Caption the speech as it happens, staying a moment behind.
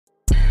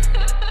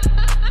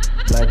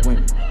Black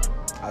women,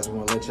 I just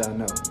want to let y'all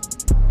know,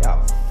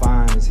 y'all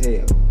fine as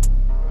hell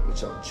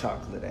with your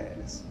chocolate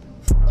ass.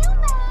 You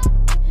mad?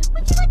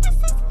 Would you like to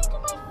say something to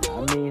my face?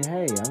 I mean,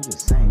 hey, I'm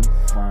just saying, you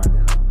fine than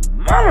a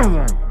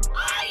motherfucker.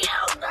 Are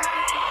you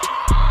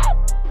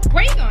mad?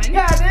 Where you going?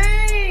 God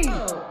dang!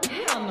 Oh,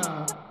 hell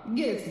no.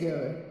 Get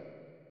together.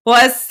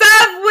 What's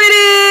up with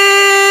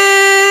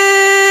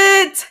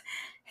it?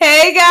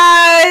 Hey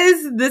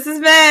guys, this is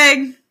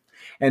Meg.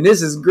 And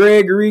this is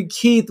Gregory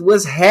Keith.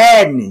 What's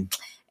happening?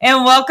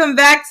 And welcome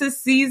back to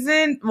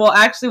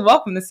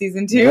welcome to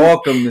season 2.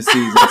 Welcome to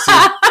season 2.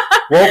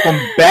 Welcome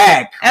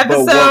back.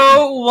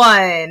 Episode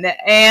 1.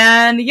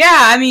 And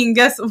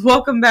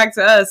welcome back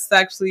to us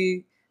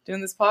actually doing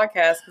this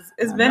podcast.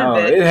 It's been a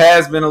bit. It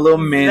has been a little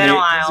minute. It's been a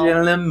while. It's been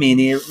a little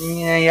minute.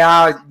 Yeah,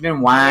 y'all been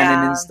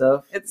whining and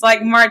stuff. It's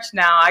like March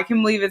now. I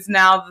can believe it's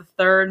now the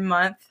 3rd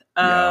month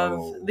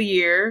of the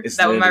year.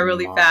 That went by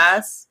really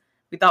fast.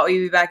 We thought we'd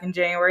be back in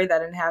January. That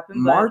didn't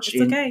happen, but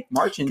it's okay.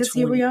 Because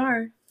here we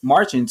are.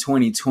 March in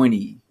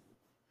 2020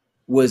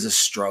 was a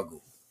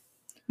struggle.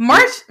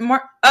 March in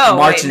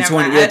 2020.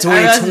 I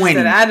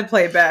had to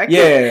play it back.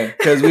 Yeah,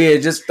 because we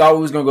had just thought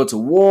we was going to go to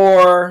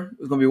war.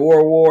 It was going to be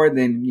World War.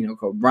 Then,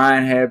 Kobe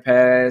Bryant had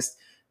passed.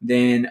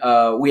 Then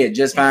we had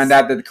just found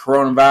out that the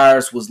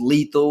coronavirus was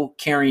lethal,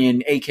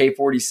 carrying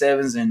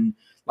AK-47s and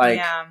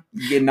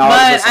getting all of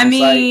us on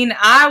site.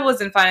 I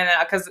wasn't finding that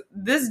out because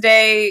this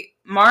day,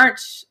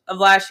 March of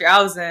last year,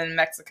 I was in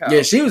Mexico.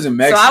 Yeah, she was in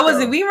Mexico.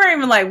 So we were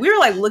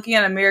looking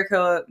at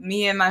America,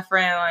 me and my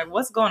friend,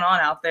 what's going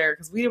on out there?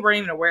 Because we weren't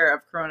even aware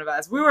of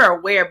coronavirus. We were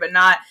aware, but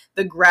not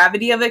the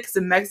gravity of it. Because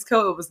in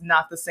Mexico, it was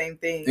not the same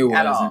thing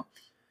at all.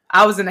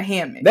 I was in a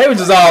hammock. They were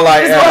just all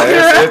like,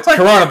 it's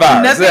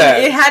coronavirus. Nothing,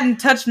 it hadn't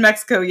touched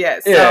Mexico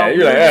yet. So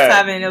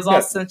it was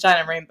all sunshine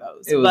and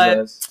rainbows. It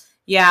was.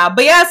 Yeah,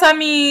 but yes,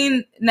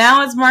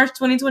 now it's March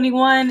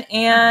 2021,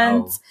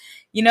 and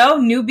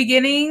new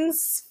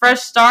beginnings,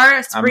 fresh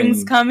start,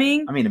 spring's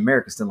coming.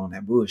 America's still on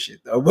that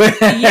bullshit though.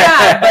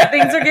 Yeah, but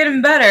things are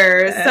getting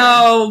better.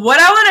 So what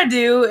I want to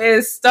do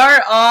is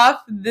start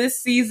off this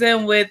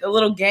season with a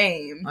little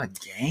game. A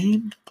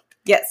game?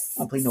 Yes.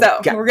 I don't play no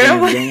we're gonna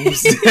play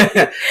games.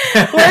 We're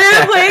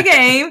gonna play a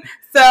game.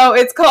 So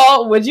it's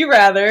called Would You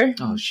Rather?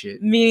 Oh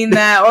shit. Meaning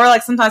that,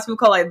 or sometimes people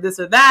call it this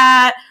or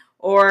that.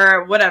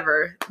 Or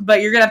whatever,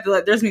 but you're gonna have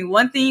to there's gonna be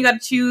one thing you gotta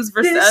choose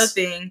versus the other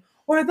thing.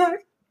 Or that.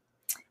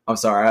 I'm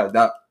sorry,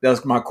 that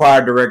was my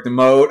choir director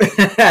mode.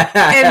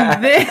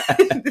 And then,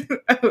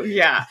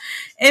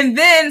 and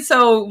then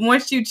so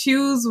once you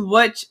choose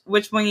which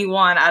one you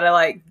want out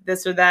of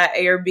this or that,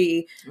 A or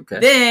B,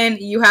 then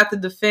you have to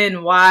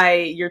defend why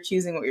you're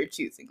choosing what you're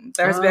choosing.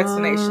 There has to be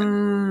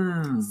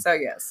explanation. So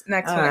yes, an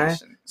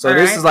explanation. Right. So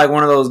this is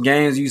one of those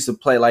games you used to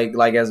play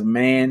like as a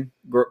man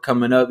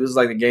coming up. This is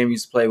the game you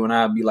used to play when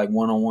I'd be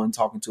one-on-one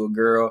talking to a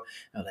girl.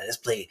 I'm let's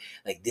play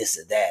this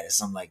or that or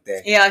something like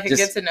that. Yeah, a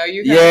get to know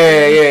you.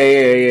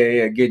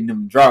 Yeah. Getting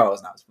them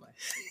draws. Not playing.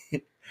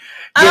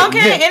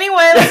 Okay.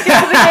 Anyway, let's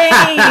get to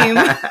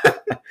the game.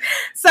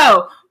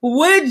 So,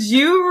 would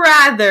you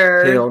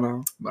rather? Hell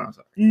no. But I'm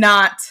sorry.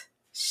 Not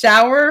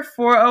shower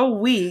for a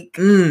week,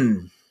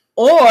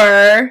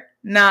 or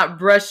not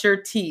brush your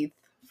teeth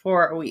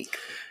for a week?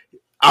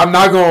 I'm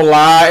not gonna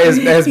lie, as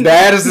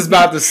bad as it's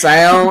about to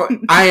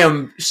sound,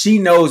 she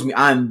knows me.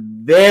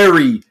 I'm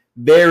very,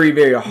 very,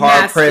 very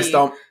hard pressed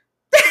on.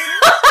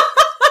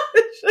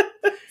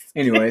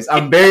 Anyways,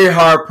 I'm very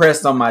hard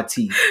pressed on my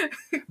teeth.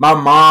 My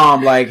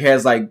mom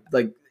has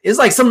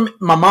it's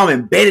my mom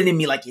embedded in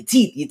me your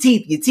teeth.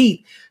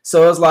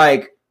 So it's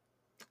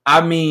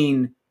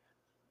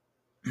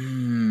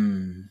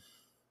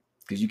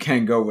because you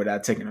can't go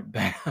without taking a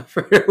bath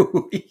for a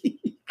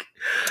week.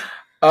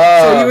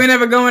 So you ain't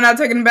ever going out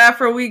taking a bath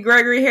for a week,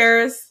 Gregory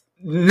Harris?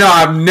 No,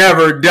 I've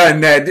never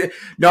done that.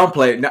 Don't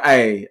play. No,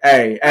 hey.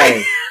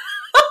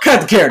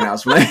 Cut the camera now,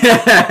 man.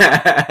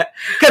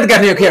 Cut the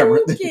goddamn camera.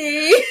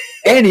 Okay.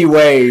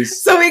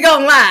 Anyways. So we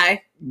gonna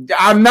lie.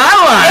 I'm not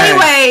lying.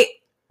 Anyway,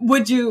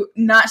 would you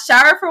not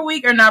shower for a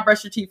week or not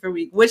brush your teeth for a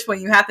week? Which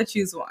one? You have to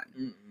choose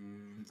one.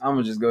 I'm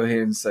gonna just go ahead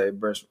and say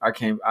brush.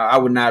 I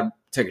would not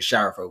take a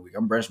shower for a week.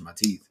 I'm brushing my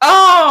teeth.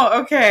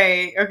 Oh,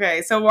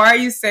 okay. So why are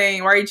you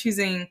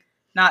choosing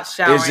not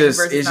showering?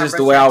 It's just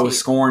the way I was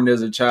scorned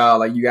as a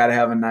child. You got to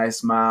have a nice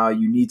smile.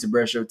 You need to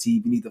brush your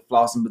teeth. You need to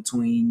floss in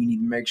between. You need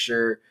to make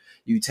sure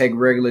you take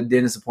regular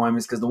dentist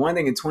appointments. Because the one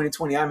thing in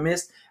 2020 I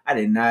missed, I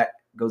did not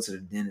go to the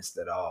dentist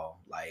at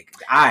all.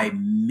 I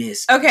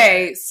missed.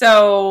 Okay,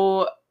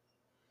 so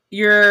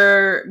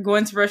you're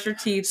going to brush your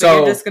teeth, so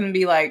you're just going to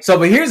be but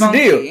here's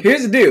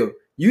the deal.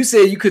 You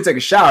said you could take a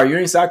shower. You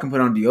didn't say I can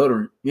put on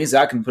deodorant. You didn't say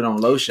I can put on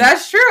lotion.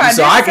 That's true. I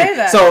didn't say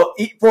that. So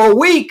for a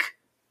week,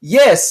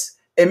 yes.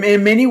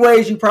 In many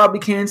ways, you probably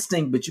can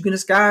stink, but you can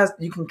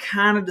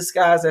kind of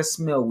disguise that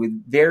smell with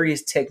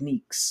various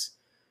techniques.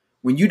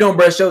 When you don't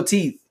brush your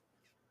teeth,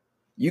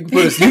 you can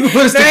put a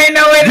stick. There ain't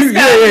no way to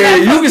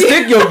disguise you can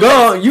stick your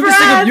gum. You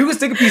can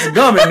stick a piece of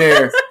gum in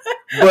there.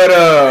 But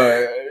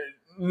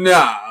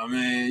Nah,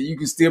 man. You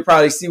can still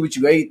probably see what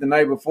you ate the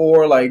night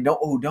before. Like,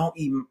 don't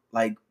eat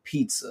like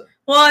pizza.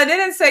 Well, I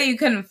didn't say you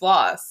couldn't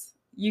floss.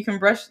 You can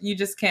brush. You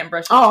just can't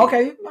brush. Your Oh, teeth.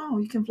 okay. No,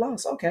 you can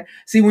floss. Okay.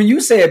 See, when you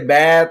said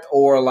bath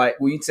or like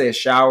when you said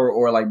shower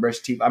or like brush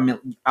teeth,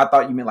 I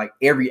thought you meant like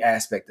every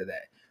aspect of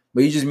that.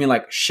 But you just mean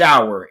like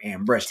shower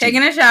and brush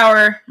Taking teeth. a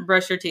shower,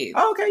 brush your teeth.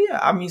 Oh, okay, yeah.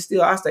 I mean,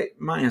 still,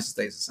 my answer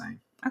stays the same.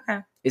 Okay.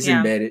 It's Yeah.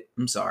 embedded.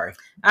 I'm sorry.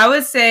 I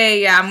would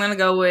say, yeah, I'm gonna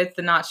go with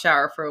the not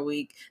shower for a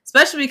week,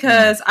 especially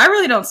because I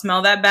really don't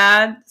smell that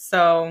bad.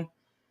 So,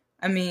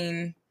 I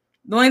mean,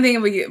 the only thing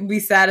that would be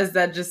sad is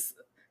that just,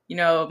 you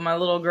know, my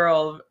little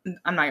girl.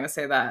 I'm not gonna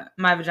say that.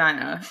 My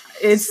vagina.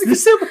 It's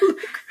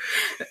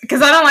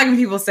because I don't like when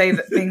people say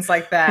things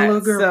like that. Little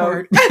girl so.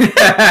 part.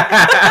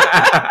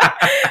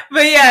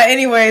 But yeah,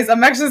 anyways,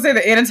 I'm actually gonna say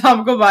the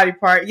anatomical body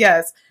part.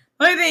 Yes.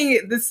 The only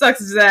thing that sucks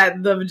is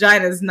that the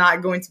vagina is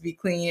not going to be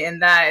clean,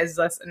 and that is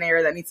just an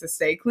area that needs to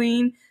stay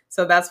clean.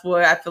 So that's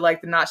what I feel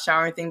like the not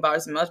showering thing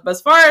bothers me much. But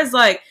as far as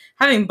like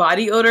having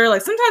body odor,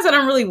 like sometimes I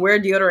don't really wear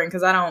deodorant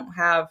because I don't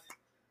have.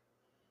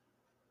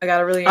 I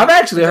gotta really. I've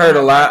actually heard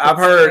a lot. I've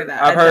heard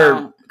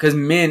don't. because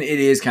men, it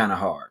is kind of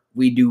hard.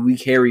 We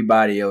carry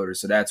body odor,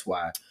 so that's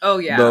why. Oh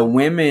yeah. But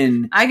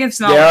women, I can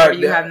smell there are- whenever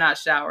you there- have not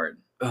showered.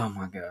 oh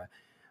my god.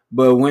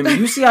 But women,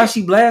 you see how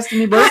she blasted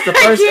me, bro? It's the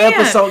I first can't.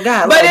 episode,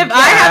 God. But like, if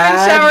I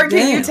haven't showered,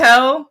 can you damn.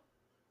 tell?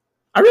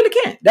 I really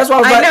can't. That's why I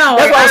was I like, know.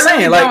 that's what I was really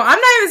saying. don't. Like, I'm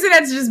not even saying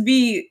that to just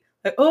be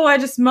like, oh, I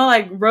just smell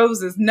like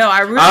roses. No, I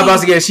really. I was about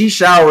to get. She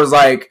showers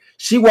like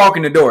she walk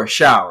in the door,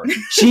 shower.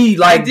 She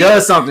like do.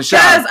 does something,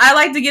 shower. Because I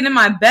like to get in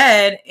my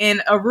bed,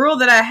 and a rule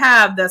that I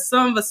have that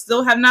some of us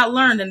still have not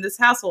learned in this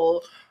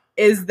household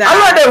is that I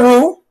like that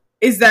rule.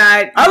 is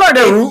that I like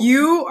that if rule.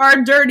 you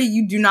are dirty,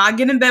 you do not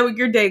get in bed with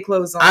your day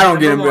clothes on. I don't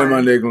get in number bed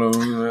one. my day clothes.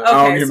 I don't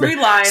Okay, get in so bed.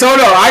 we lying. So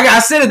no, I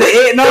sit at the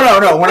edge.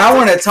 No. When I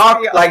want to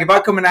talk, Yeah. like if I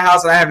come in the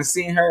house and I haven't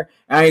seen her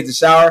and I need to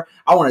shower,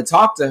 I want to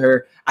talk to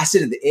her. I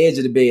sit at the edge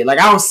of the bed. Like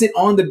I don't sit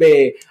on the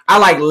bed. I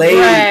like lay.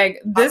 Greg,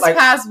 this like-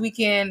 past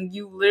weekend,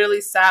 you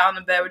literally sat on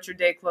the bed with your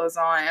day clothes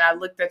on, and I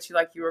looked at you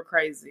like you were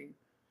crazy.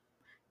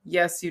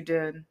 Yes, you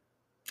did.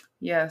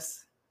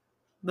 Yes,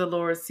 the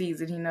Lord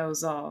sees it; He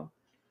knows all.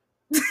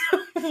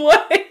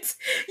 What?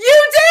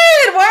 You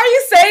did? Why are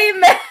you saying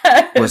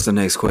that? What's the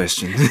next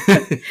question?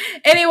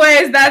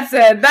 Anyways, that's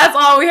it. That's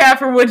all we have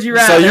for Would You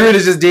Rather. So you really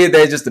just did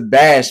that just to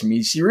bash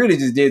me. She really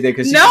just did that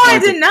because No, I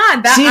did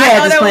not. That,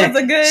 I thought that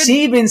was a good.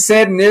 She been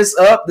setting this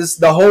up,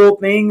 the whole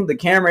thing, the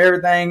camera,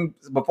 everything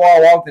before I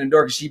walked in the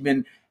door because she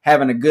been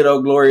having a good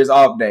old glorious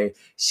off day.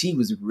 She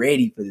was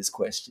ready for this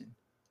question.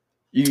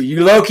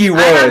 You low key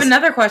was. I have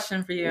another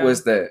question for you.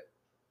 What's that?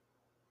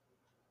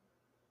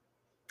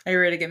 Are you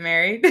ready to get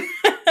married?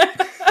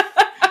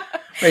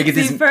 Wait, get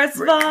See, this. first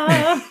of all,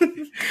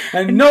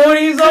 I know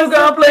these old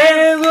got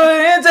plans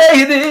and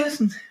take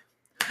this,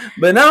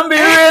 but I'm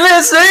being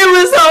really say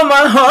what's on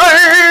my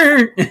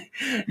heart.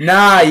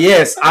 Nah,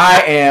 yes,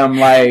 I am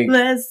like.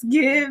 let's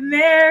get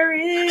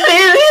married.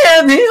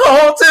 At the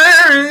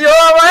altar,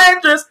 your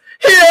actress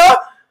here.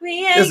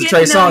 We ain't This is getting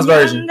Trey Songz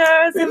version.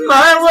 younger, We so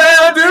might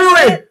well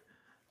do it.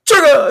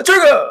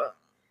 Trigger.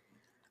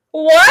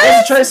 What?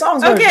 This is Trey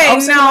Songz version. Okay, I'm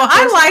singing no, Trey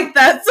I Songz. like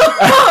that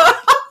song.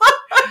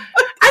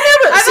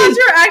 I thought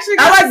you were actually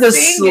I going like to the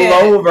sing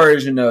slow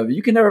version of it.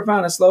 You can never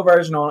find a slow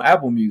version on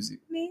Apple Music.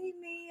 it. Meet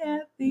me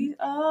at the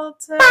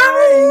altar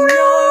in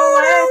your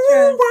white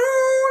dress.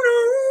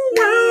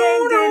 We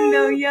ain't getting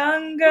no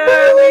younger.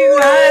 We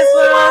might as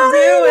well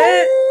do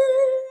it.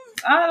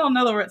 I don't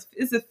know the words.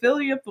 Is it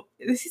fill you up?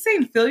 Is he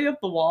saying fill you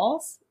up the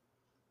walls?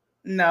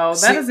 No, that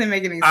See, doesn't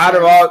make any sense. out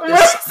of all- When I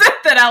said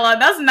that out loud,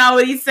 that's not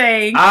what he's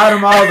saying. Out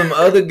of all them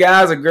other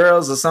guys or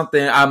girls or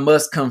something, I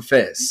must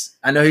confess.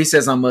 I know he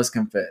says I must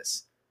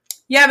confess.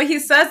 Yeah, but he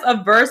says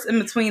a verse in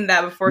between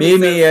that before Meet he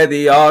me says, at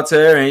the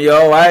altar in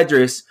your white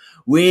dress.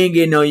 We ain't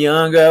getting no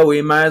younger.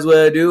 We might as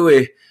well do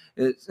it.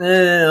 yes,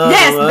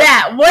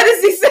 that. What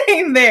is he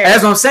saying there?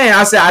 That's what I'm saying.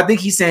 I think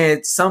he's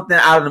saying something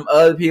out of them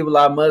other people.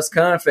 I must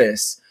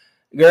confess.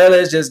 Girl,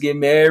 let's just get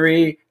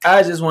married.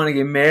 I just want to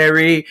get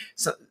married.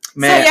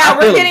 Man, so yeah, I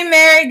we're feel getting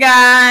married,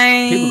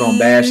 guys. people gonna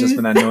bash us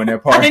for not knowing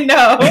that part. I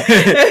know.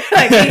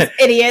 Like these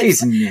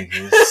idiots. These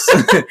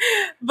niggas.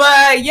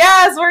 But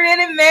yes, we're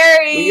getting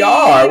married. We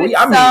are.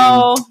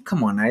 I So mean,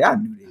 come on now, y'all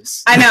knew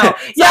this. I know.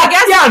 So y'all, I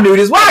guess y'all knew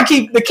this. Why I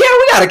keep the camera?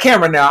 We got a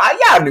camera now.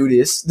 Y'all knew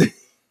this.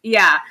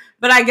 yeah.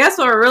 But I guess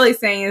what we're really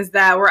saying is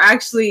that we're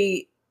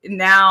actually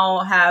now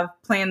have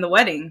planned the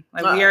wedding.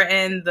 Like we are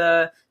in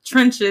the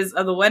trenches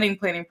of the wedding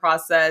planning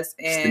process,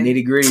 It's the and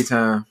nitty gritty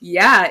time.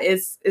 yeah,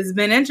 it's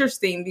been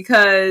interesting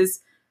because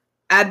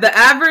at the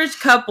average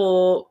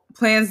couple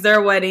plans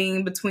their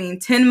wedding between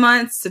 10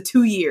 months to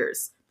 2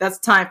 years. That's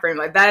time frame.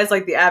 Like that is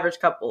like the average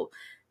couple.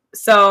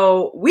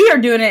 So we are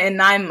doing it in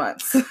 9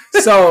 months.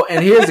 So,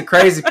 and here's the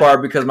crazy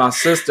part because my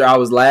sister,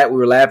 we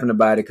were laughing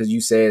about it because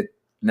you said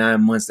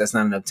 9 months, that's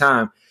not enough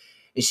time.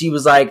 And she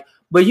was like,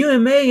 but you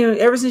and Megan,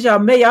 ever since y'all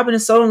met, y'all been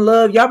so in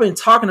love. Y'all been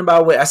talking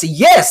about wedding. I said,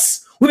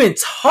 yes, we've been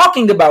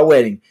talking about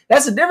wedding.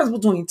 That's the difference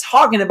between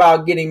talking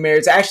about getting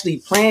married to actually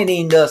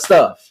planning the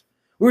stuff.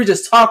 We were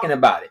just talking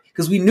about it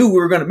because we knew we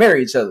were going to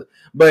marry each other.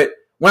 But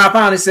when I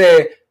finally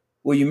said,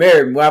 "Will you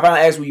marry me?" When I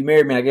finally asked, "Will you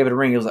marry me?" and I gave it a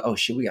ring, it was like, "Oh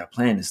shit, we got to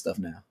plan this stuff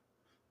now."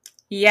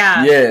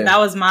 Yeah, Yeah. that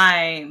was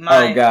my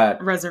Oh, God.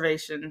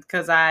 reservation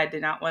because I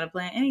did not want to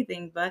plan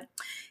anything, but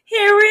here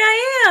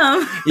I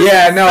am.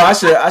 Yeah, no, I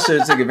should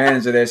have took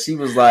advantage of that. She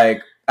was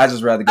like, "I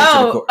just rather go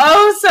to the court."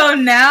 So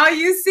now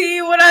you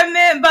see what I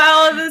meant by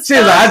all of this She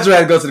was stuff? like, "I just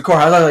rather go to the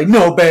courthouse." I was like,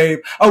 "No, babe.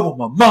 I want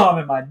my mom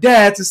and my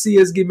dad to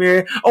see us get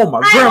married. I want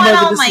my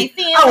grandmother to see.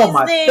 I want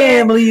my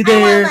family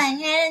there."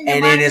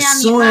 And then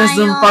as soon as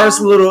them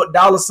first little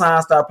dollar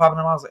signs started popping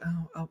up, I was like,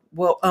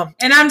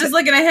 And I'm just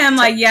looking at him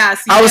like, yeah.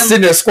 So I was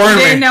sitting there you didn't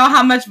squirming. know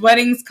how much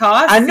weddings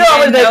cost. I know You how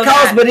much didn't that know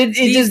cost, that but it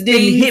these just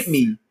didn't things- hit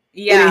me.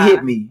 Yeah, It didn't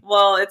hit me.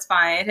 Well, it's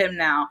fine. It hit him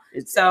now.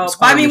 So, It's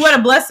I mean, squirmish. what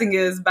a blessing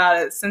is about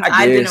it. Since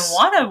I I didn't guess.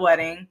 want a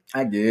wedding,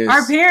 I guess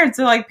our parents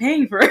are like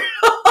paying for it,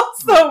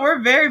 so we're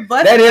very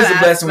blessed. that in is a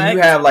blessing when you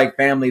aspect. have like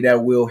family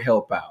that will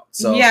help out.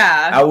 So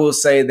yeah. I will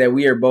say that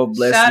we are both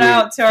blessed. Shout with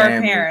out to our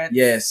family. parents.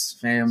 Yes,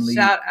 family.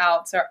 Shout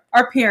out to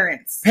our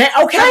parents.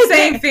 Okay, I'm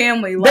saying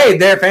family. Like,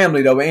 they're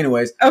family though. But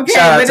anyways, okay,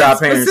 shout out but to our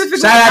it's parents. specifically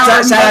Shout out to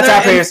our mother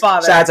and parents.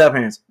 father. Shout out to our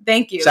parents.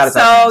 Thank you. Shout out to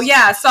our So parents.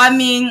 yeah, so I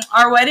mean,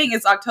 our wedding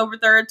is October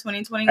 3rd,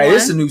 2021. Hey,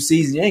 this is a new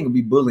season. You ain't gonna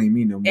be bullying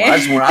me no more. I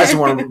just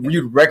want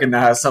you to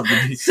recognize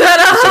something. Shut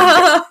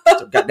up.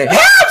 Got that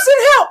helps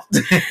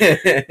and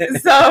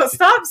helps. So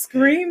stop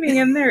screaming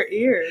in their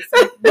ears.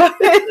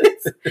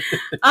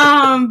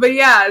 But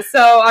yeah,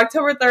 so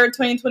October 3rd,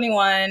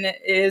 2021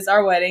 is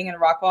our wedding in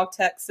Rockwall,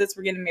 Texas.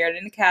 We're getting married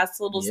in a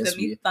castle. It's Yes, gonna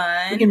be we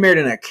fun. get married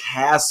in a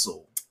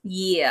castle.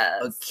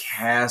 Yes. A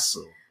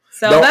castle.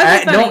 So Don't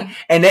that's act- funny.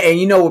 And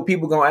you know what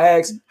people gonna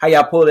ask? How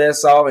y'all pull that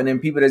off? And then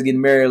people that's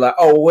getting married like,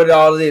 oh, what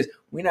all of this?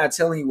 We're not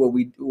telling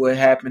you what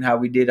happened, how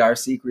we did our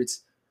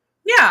secrets.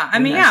 Yeah, I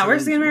mean, We're not yeah, we're telling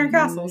just getting married in a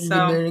you. castle. We're getting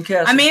So married in a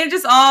castle. I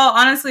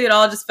mean, it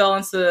all just fell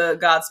into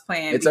God's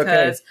plan It's okay.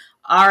 because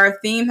our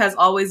theme has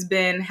always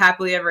been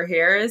happily ever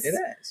Harris, it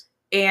has.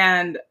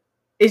 and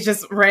it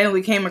just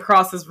randomly came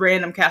across this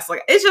random castle.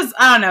 Like, it's just,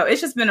 I don't know,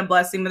 it's just been a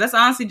blessing. But that's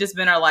honestly just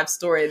been our life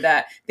story,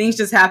 that things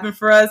just happen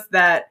for us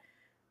that,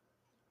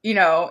 you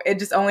know, it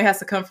just only has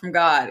to come from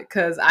God,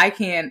 because I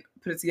can't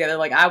put it together.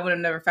 Like, I would have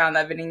never found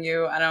that in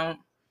you.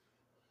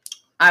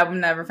 I would have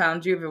never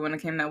found you if it wouldn't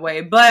have came that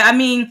way. But I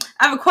mean,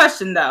 I have a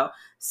question though.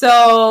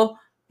 So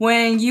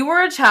when you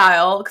were a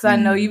child, because I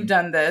know you've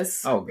done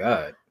this, Oh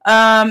God.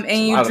 and a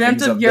you lot of dreamt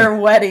things of I've your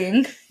done.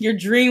 wedding, your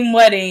dream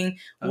wedding,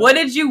 what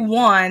did you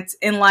want?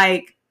 And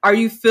like, are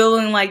you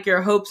feeling like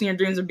your hopes and your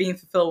dreams are being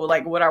fulfilled with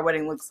like what our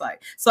wedding looks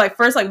like? So like,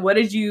 first, like, what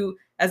did you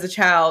as a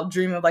child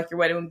dream of like your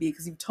wedding would be?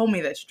 Because you told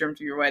me that you dreamt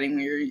of your wedding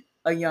when you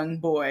were a young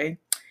boy.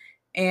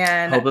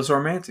 And Hopeless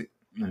romantic.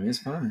 I mean, it's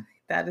fine.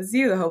 that is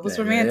you, the hopeless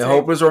Yeah, romantic.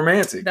 hopeless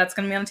romantic. That's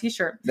going to be on a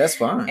t-shirt. That's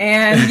fine.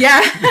 And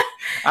yeah.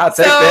 I'll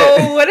So take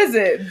that. what is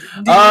it? Do you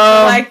feel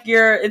like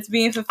it's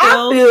being I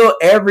fulfilled? feel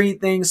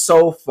everything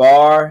so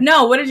far.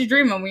 No, what did you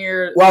dream of when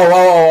you're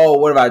Whoa.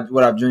 What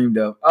I've dreamed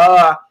of?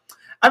 I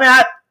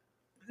mean,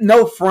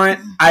 no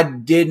front. I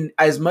didn't,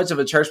 as much of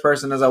a church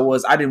person as I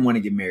was, I didn't want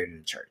to get married in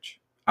a church.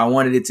 I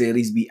wanted it to at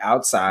least be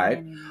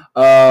outside.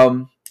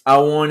 I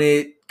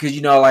wanted, because,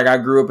 you know, like I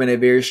grew up in a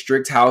very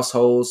strict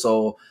household.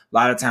 So a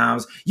lot of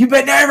times, you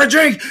better never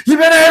drink. You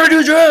better never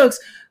do drugs.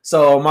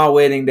 So on my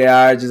wedding day,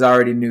 I just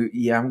already knew,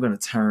 yeah, I'm going to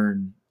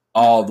turn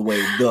all the way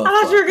the I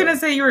thought you were fuck gonna up.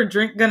 say you were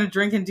gonna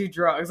drink and do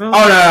drugs. I was Oh,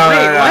 like, no,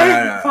 wait, no, what?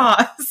 no, no.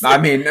 Pause. I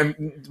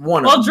mean,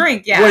 one of Well, them.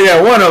 drink, yeah. Well,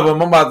 yeah, one of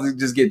them. I'm about to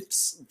just get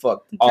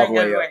fucked all the Drink way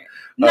up. everywhere.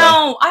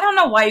 No, I don't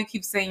know why you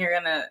keep saying you're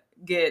gonna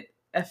get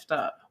effed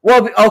up.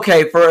 Well,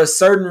 okay, for a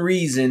certain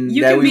reason.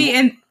 You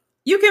that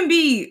you can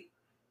be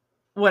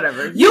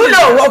whatever. You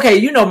know, okay,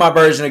 you know my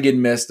version of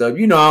getting messed up.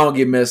 You know I don't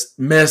get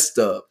messed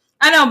up.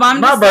 I know, but I'm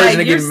my just version like,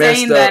 of you're getting messed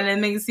saying up. that and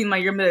it makes it seem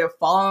like you're gonna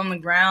fall on the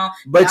ground.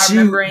 But not you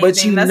remember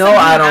anything. That's like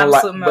I being don't like.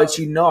 absolute mode. But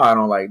you know I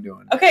don't like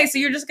doing it. Okay, so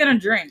you're just gonna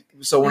drink.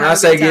 So when Have I a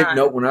say good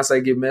time. when I say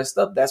get messed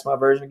up, that's my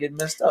version of getting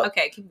messed up.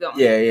 Okay, keep going.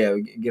 Yeah,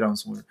 get on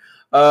somewhere.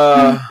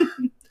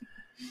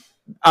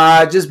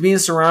 Just being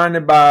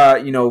surrounded by,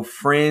 you know,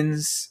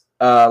 friends,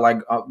 like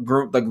a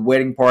group, like a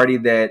wedding party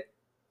that,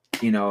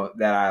 you know,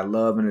 that I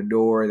love and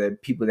adore,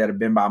 that people that have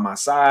been by my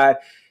side,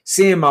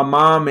 seeing my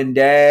mom and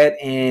dad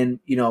and,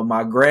 you know,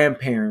 my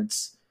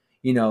grandparents,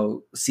 you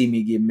know, see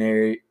me get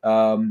married,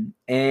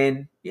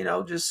 and, you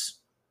know, just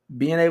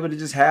being able to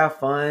just have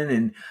fun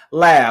and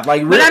laugh.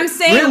 Like, But I'm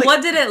saying, really,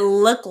 what did it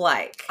look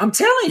like? I'm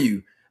telling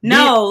you.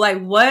 No, like,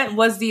 what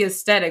was the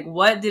aesthetic?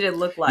 What did it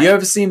look like? You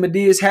ever seen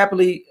Medea's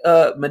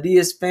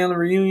family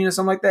reunion or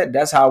something like that?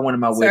 That's how I wanted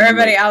my So wedding.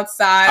 everybody to look.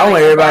 outside. I want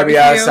like, everybody to be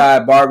barbecue?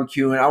 outside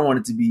barbecuing. I want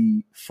it to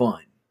be fun,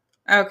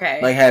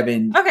 Okay. like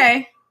having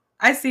Okay.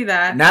 I see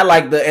that. not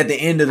like at the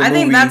end of the I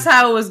movie. think that's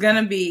how it was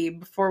gonna be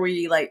before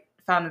we like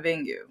found a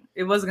venue.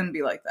 It was gonna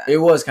be like that. It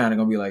was kind of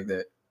gonna be like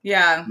that,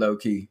 Yeah. low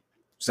key.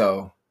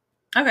 So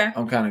Okay.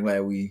 I'm kind of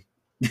glad we.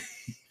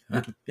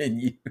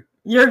 And you.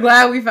 You're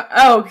glad we found.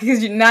 Oh,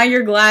 because now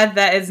you're glad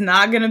that it's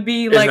not gonna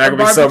be There's like not a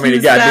gonna be so many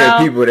barbecue goddamn style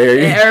people there.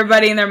 and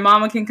everybody and their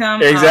mama can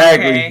come.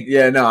 Exactly. Oh, okay.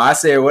 Yeah. No, I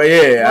said, well,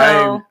 yeah.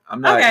 Well,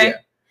 I'm not. okay. Yeah.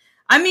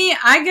 I mean,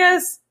 I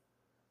guess.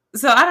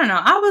 So I don't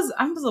know. I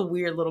was a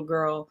weird little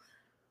girl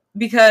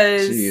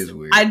because She is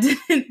weird. I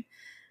didn't.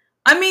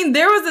 I mean,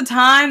 there was a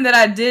time that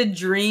I did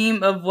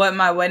dream of what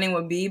my wedding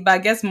would be, but I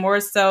guess more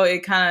so I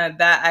kind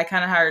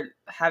of had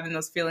having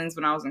those feelings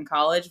when I was in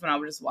college, when I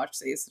would just watch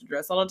Say the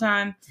Dress all the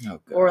time, Oh,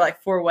 God. or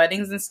like for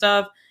weddings and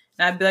stuff.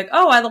 And I'd be like,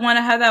 oh, I want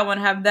to have that, want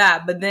to have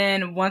that. But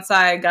then once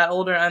I got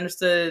older and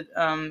understood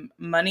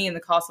money and the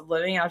cost of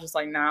living, I was just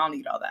like, nah, I don't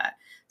need all that.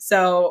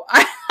 So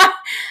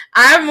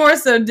I more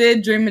so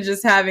did dream of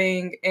just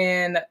having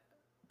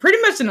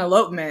pretty much an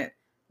elopement,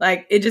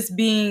 like it just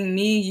being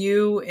me,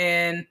 you,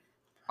 and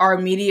our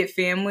immediate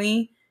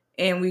family,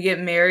 and we get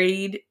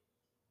married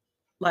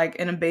like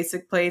in a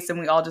basic place, and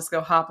we all just go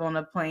hop on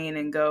a plane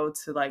and go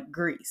to like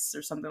Greece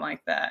or something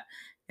like that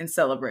and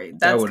celebrate.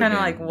 That's kind of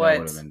like what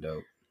would have been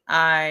dope.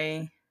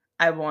 I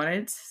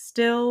wanted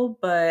still,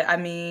 but I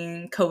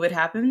mean, COVID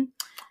happened.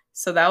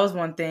 So that was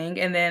one thing.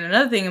 And then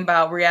another thing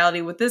about reality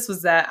with this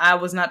was that I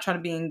was not trying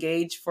to be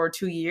engaged for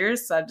 2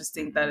 years. So I just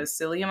think that is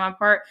silly on my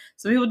part.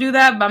 Some people do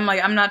that, but I'm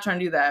like, I'm not trying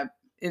to do that.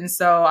 And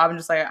so I'm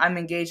just like, I'm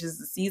engaged as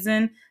the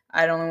season.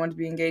 I'd only want to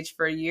be engaged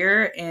for a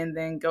year and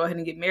then go ahead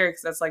and get married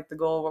because that's like the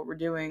goal of what we're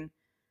doing.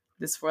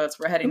 That's where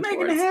we're heading We're making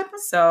towards. it happen.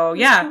 So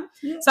yeah.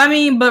 So I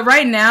mean, but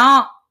right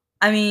now,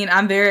 I mean,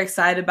 I'm very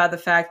excited about the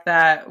fact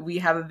that we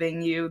have a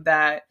venue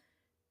that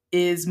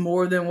is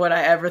more than what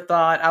I ever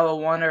thought I would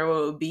want or what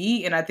it would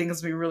be. And I think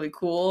it's going to be really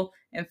cool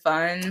and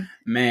fun.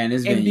 Man,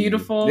 this And venue,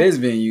 beautiful. This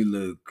venue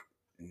look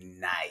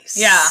nice.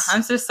 Yeah,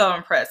 I'm just so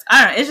impressed.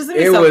 I don't know. It's just going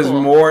to be It so was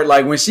cool. more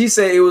like when she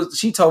said it was.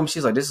 She told me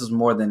she's like, "This is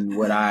more than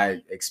what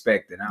I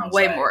expected." I was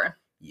Way like, more.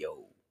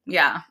 Yo,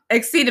 Yeah,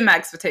 exceeded my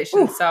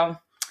expectations. So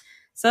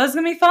it's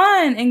gonna be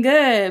fun and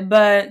good.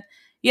 But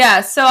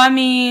yeah, so I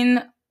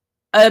mean,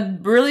 a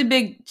really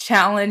big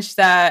challenge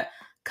that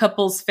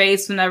couples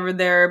face whenever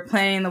they're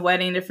planning the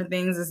wedding, different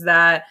things, is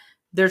that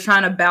they're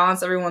trying to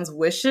balance everyone's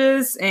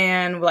wishes,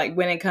 and like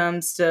when it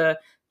comes to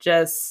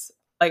just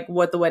like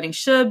what the wedding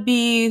should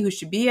be, who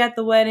should be at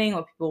the wedding,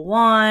 what people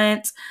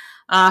want.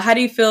 How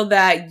do you feel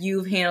that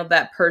you've handled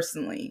that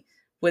personally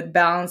with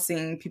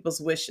balancing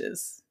people's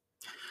wishes?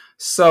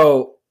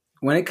 So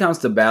when it comes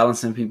to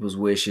balancing people's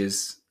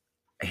wishes,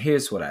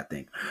 here's what I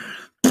think.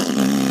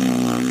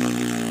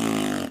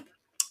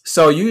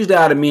 So usually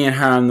out of me and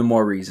her, I'm the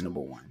more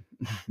reasonable one.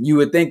 You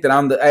would think that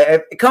I'm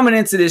the coming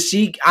into this.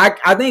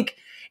 I think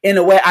in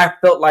a way I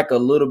felt like a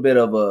little bit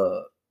of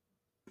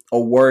a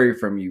worry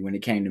from you when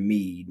it came to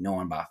me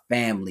knowing about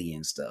family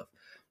and stuff.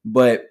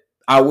 But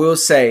I will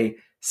say,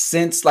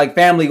 since like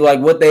family, like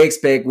what they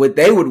expect, what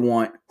they would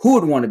want, who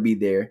would want to be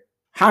there,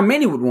 how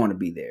many would want to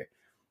be there.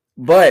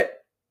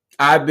 But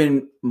I've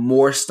been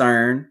more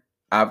stern.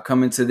 I've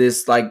come into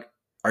this like,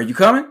 are you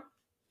coming?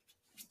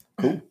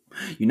 Cool.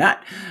 You're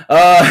not.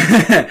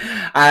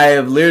 I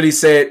have literally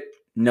said,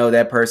 no,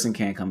 that person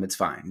can't come. It's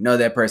fine. No,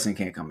 that person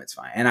can't come. It's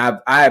fine. And I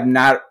am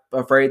not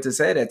afraid to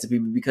say that to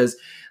people because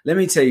let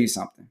me tell you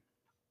something.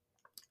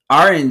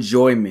 Our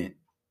enjoyment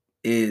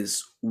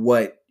is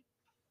what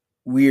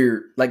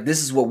we're like.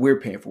 This is what we're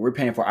paying for. We're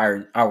paying for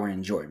our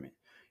enjoyment.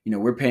 You know,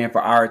 we're paying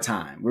for our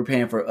time. We're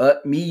paying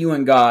for me, you,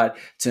 and God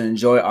to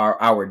enjoy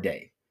our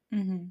day.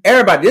 Mm-hmm.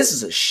 Everybody, this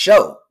is a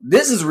show.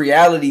 This is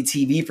reality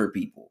TV for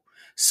people.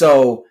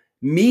 So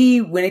me,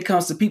 when it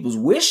comes to people's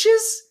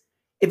wishes,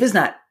 if it's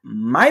not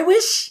my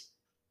wish,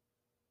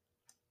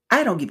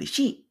 I don't give a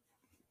shit.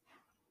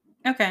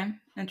 Okay,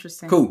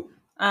 interesting. Cool.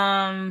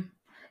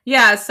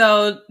 Yeah,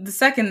 so the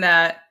second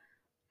that,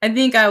 I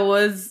think I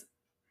was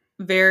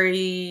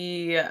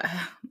very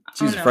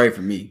She was afraid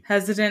for me.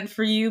 hesitant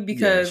for you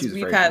because she was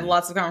we've afraid had for me.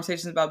 lots of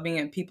conversations about being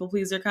a people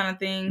pleaser kind of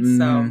thing. Mhm.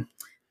 So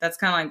that's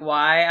kind of like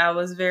why I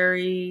was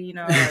very,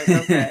 like,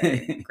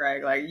 okay,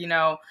 Greg, like,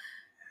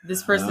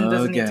 this person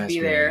doesn't need to be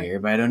there. Greg.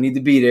 Everybody don't need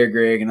to be there,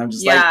 Greg. And I'm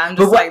just I'm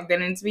just like, they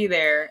need to be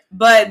there.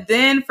 But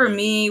then for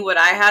me, what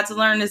I had to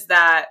learn is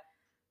that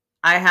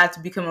I had to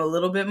become a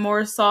little bit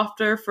more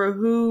softer for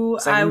who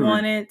It's like I we were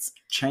wanted.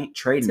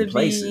 trading to be-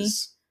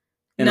 places.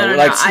 You No, know, no,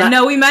 like, no. it's I not-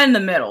 know we met in the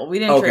middle. We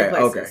didn't trade Okay,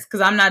 places okay. because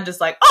I'm not just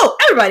like, oh,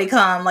 everybody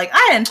come. Like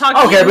I didn't talk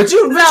to Okay, you. but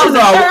you know, I was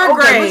in third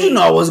but you grade.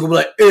 know, I was gonna be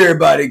like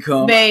everybody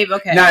come. Babe,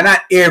 okay. Nah,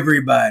 not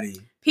everybody.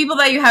 People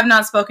that you have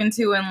not spoken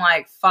to in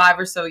like 5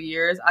 or so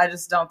years, I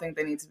just don't think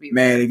they need to be there.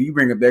 Man, if you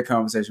bring up that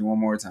conversation one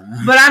more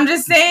time, But I'm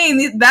just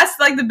saying that's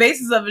like the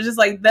basis of it. Just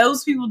like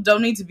those people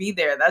don't need to be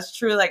there. That's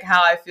true. Like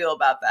how I feel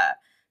about that.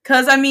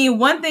 Cause I mean,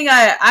 one thing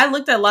I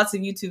looked at lots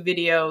of YouTube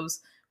videos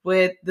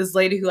with this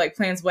lady who like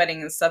plans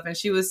weddings and stuff. And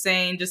she was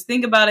saying, just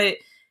think about it.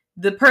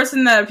 The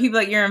person people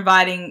that you're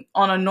inviting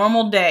on a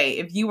normal day,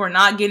 if you were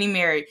not getting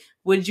married,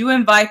 would you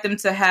invite them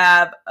to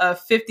have a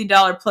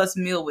 $50 plus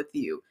meal with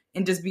you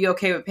and just be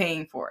okay with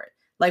paying for it?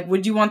 Like,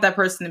 would you want that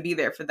person to be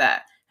there for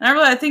that? And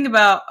I think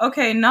about,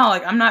 okay, no,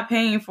 like I'm not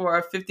paying for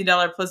a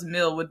 $50 plus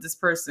meal with this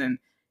person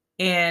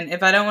And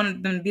if I don't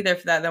want them to be there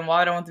for that, then why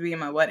would I want to be in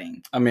my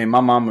wedding? I mean,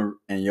 my mama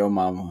and your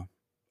mama,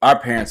 our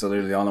parents are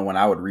literally the only one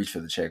I would reach for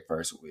the check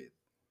first with.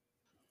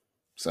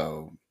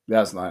 So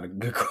that's not a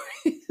good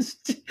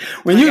question.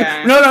 When you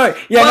Okay. no,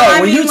 yeah, Well, no.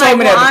 I When you mean, told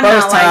me like, that well, the I'm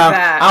first not like time,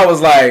 that. I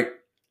was like,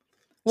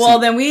 Well,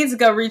 then we need to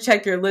go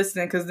recheck your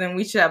listing because then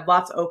we should have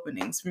lots of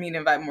openings for me to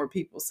invite more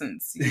people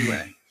since you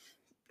went.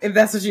 If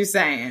that's what you're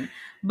saying.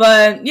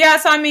 But yeah,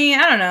 so I mean,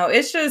 I don't know.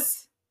 It's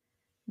just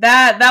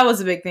that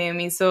was a big thing to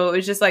me. So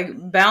it's just like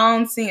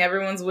balancing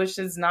everyone's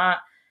wishes, not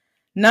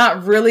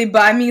really.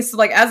 But I mean, so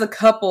like as a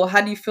couple,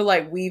 how do you feel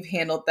like we've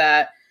handled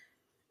that?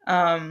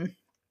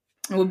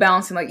 We're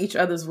balancing like each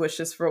other's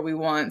wishes for what we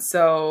want.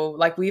 So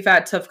like we've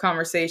had tough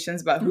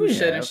conversations about who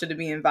should and shouldn't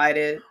be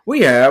invited. we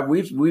have.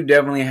 We've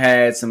definitely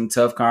had some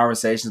tough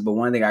conversations, but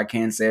one thing I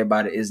can say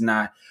about it is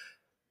not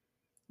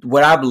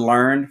what I've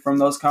learned from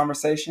those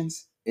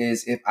conversations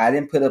is if I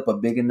didn't put up a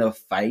big enough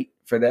fight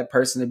for that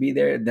person to be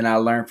there, then I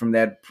learned from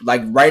that.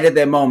 Like right at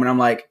that moment, I'm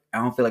like, I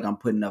don't feel like I'm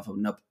putting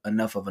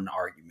enough of an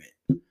argument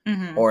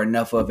Mm-hmm. or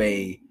enough of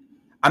a.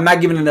 I'm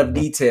not giving enough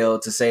detail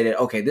to say that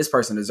okay, this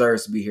person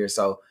deserves to be here,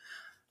 so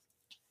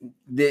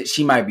that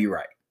she might be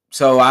right.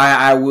 So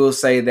I will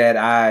say that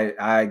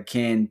I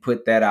can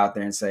put that out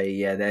there and say,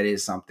 yeah, that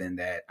is something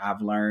that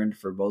I've learned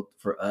for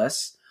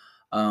us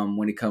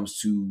when it comes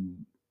to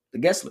the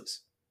guest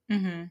list.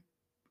 Mm-hmm.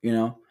 You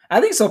know, I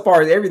think so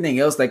far as everything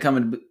else that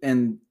come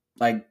in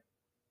like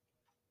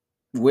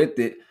with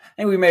it,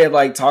 and we may have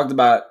like talked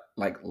about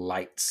like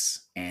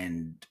lights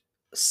and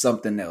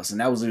something else, and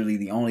that was literally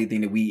the only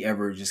thing that we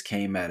ever just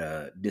came at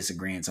a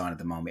disagreement on at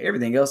the moment.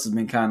 Everything else has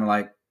been kind of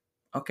like,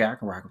 okay, I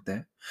can rock with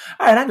that.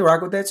 All right, I can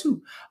rock with that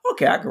too.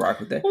 Okay, I can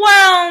rock with that.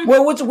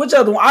 Well, Which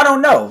other one? I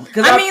don't know.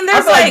 Because I mean,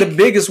 there's feel like like the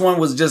biggest one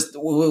was just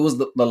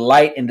the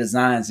light and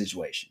design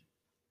situation.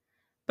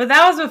 but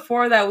that was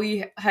before that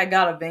we had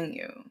got a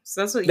venue.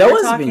 So that's what That you're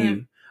was the talking.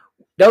 venue.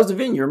 That was the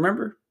venue.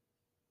 Remember?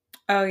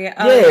 Oh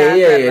yeah.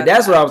 Yeah.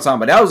 That's what I was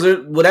talking about. That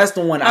was that's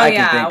the one Oh I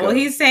yeah. can think Well, of.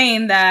 he's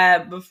saying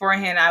that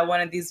beforehand. I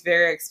wanted these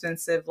very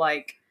expensive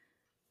like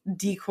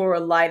decor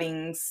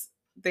lightings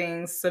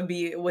things to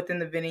be within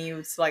the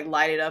venue to like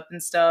light it up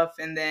and stuff,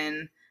 and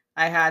then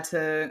I had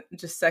to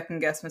just second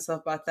guess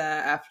myself about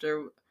that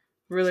after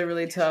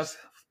really tough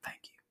Thank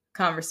you.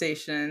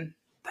 conversation.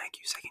 Thank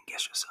you. Second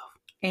guess yourself.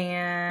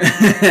 And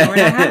we're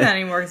not having that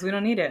anymore because we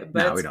don't need it, but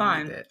No, we it's don't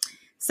fine. need that.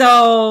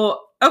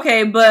 So,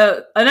 okay,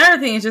 but another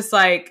thing is just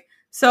like,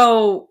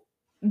 so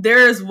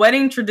there's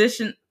wedding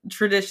traditions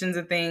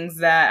and things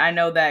that I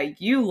know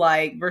that you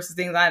like versus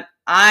things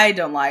I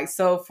don't like.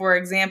 So, for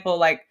example,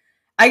 like,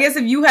 I guess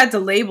if you had to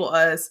label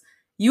us,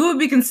 you would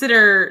be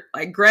considered,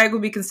 like, Greg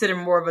would be considered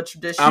more of a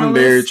traditionalist. I'm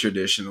very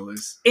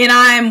traditionalist. And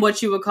I'm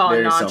what you would call a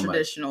Very so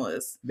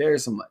non-traditionalist. Very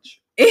so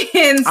much.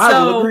 And so,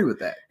 I will agree with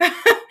that.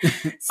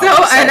 so,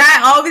 and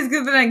I always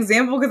give an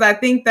example because I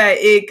think that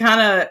it kind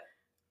of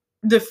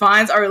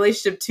defines our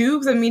relationship too.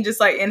 Because I mean, just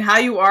like in how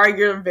you are,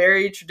 you're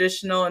very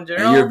traditional in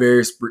general. And you're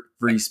very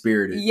free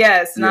spirited.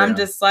 Yes, and I'm Yeah.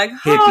 just like,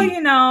 Hippie.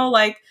 you know,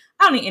 like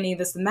I don't need any of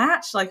this to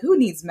match. Like, who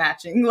needs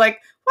matching? Like,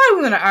 why are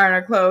we gonna iron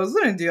our clothes?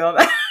 We don't do all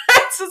that.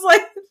 It's just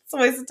like it's a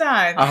waste of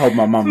time. I hope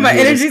my mom. My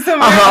energy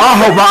somewhere.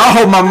 I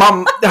hope my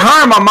mom.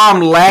 Her and my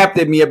mom laughed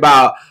at me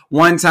about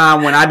one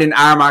time when I didn't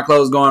iron my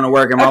clothes going to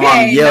work, and my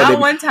mom yelled not at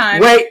me. one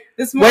time. Wait,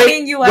 this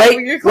morning you like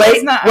your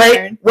clothes not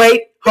ironed.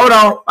 wait. Hold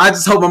on. I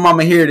just hope my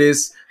mama hear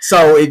this.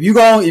 So if you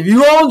gonna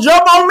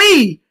jump on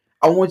me,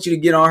 I want you to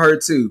get on her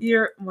too.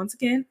 You're once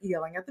again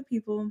yelling at the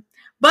people.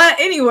 But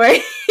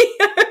anyway,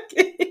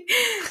 okay.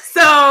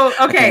 So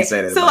okay, can't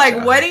say that so about like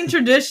y'all. wedding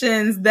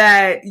traditions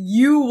that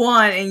you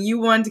want and you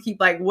want to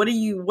keep. Like, what are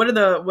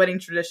the wedding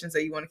traditions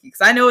that you want to keep?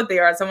 Because I know what they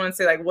are. So I want to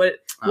say like, what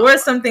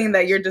is something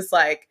that you're just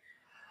like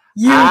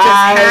you just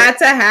had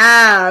to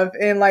have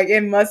and like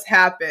it must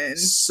happen.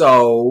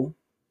 So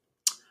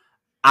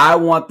I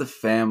want my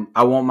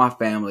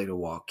family to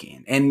walk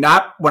in. And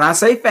not when I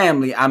say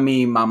family, I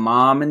mean my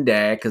mom and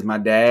dad, because my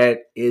dad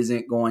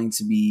isn't going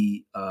to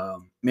be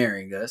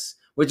marrying us,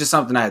 which is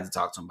something I had to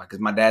talk to him about because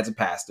my dad's a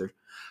pastor.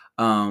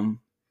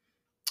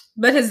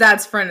 But his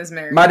dad's friend is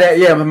married. But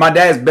my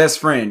dad's best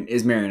friend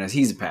is marrying us.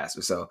 He's a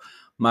pastor. So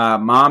my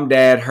mom,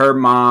 dad, her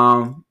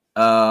mom,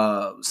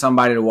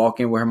 somebody to walk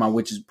in with her mom,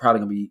 which is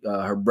probably gonna be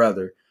her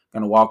brother,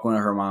 gonna walk in with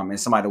her mom, and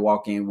somebody to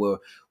walk in was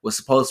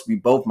supposed to be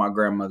both my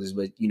grandmothers,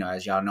 but you know,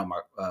 as y'all know,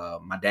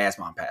 my dad's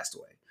mom passed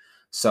away.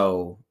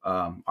 So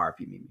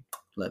R.P. Mimi,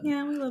 love you.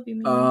 Yeah, we love you.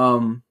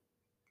 Mimi.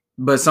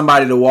 But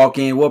somebody to walk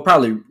in, well,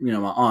 probably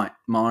my aunt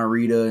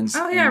Rita, and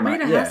Oh yeah, and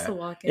Rita has to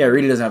walk in. Yeah,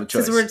 Rita doesn't have a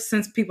choice.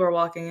 Since people are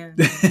walking in.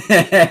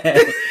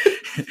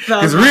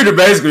 Because Rita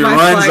basically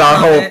runs our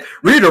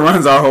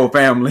whole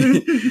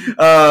family.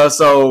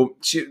 So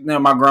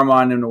my grandma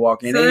and them to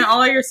walk in. So then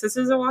all your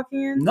sisters are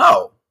walking in?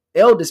 No,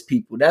 eldest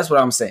people. That's what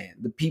I'm saying.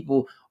 The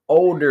people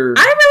older.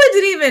 I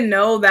really didn't even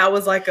know that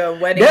was like a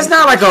wedding. That's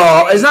not like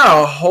it's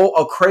not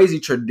a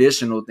crazy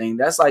traditional thing.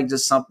 That's like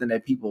just something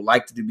that people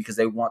like to do because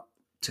they want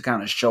to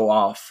kind of show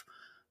off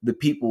the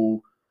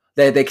people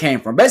that they came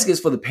from. Basically,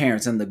 it's for the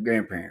parents and the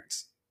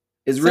grandparents.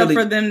 It's So really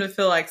for them to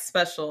feel like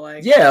special,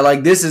 like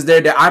like this is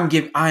their.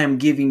 I am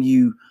giving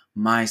you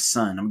my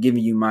son. I'm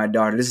giving you my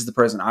daughter. This is the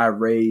person I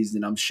raised,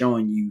 and I'm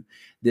showing you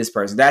this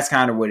person. That's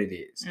kind of what it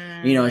is.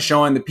 You know,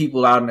 showing the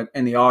people out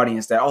in the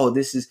audience that, oh,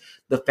 this is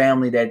the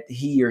family that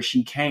he or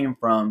she came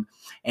from.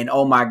 And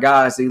oh my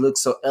gosh, they look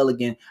so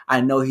elegant.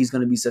 I know he's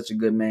going to be such a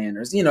good man.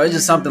 Or, you know, it's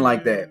just something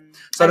like that.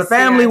 So the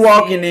family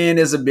walking in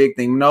is a big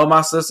thing. No,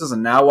 my sisters are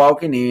not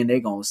walking in. They're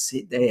going to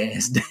sit their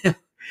ass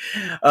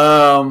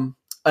down.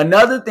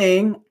 Another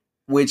thing,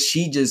 which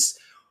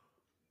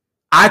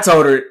I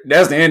told her,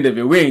 that's the end of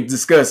it. We ain't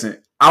discussing.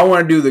 I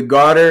want to do the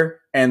garter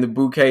and the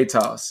bouquet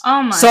toss.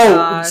 Oh my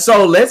god.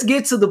 So let's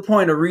get to the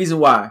point of reason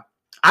why.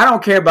 I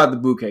don't care about the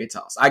bouquet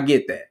toss. I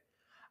get that.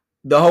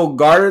 The whole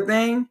garter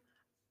thing,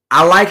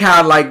 I like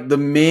how like the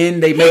men,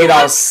 they make it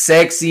all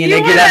sexy and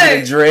they get out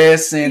of the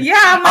dress and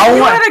I'm like,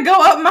 you want to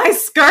go up my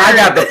skirt.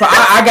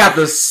 I got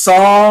the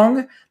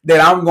song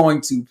that I'm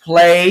going to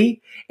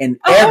play and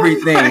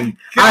everything.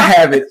 I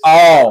have it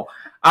all.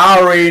 I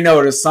already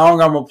know the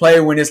song I'm gonna play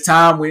when it's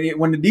time.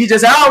 When the DJ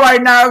says, "All right,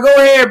 now go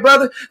ahead,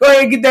 brother. Go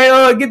ahead, get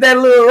that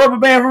little rubber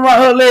band from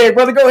her leg,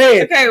 brother. Go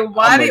ahead." Okay,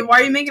 why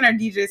are you making our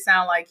DJ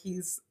sound like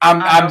he's?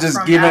 I'm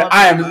just giving.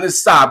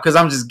 Stop because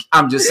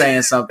I'm just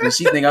saying something.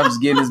 She think I'm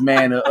just giving this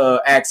man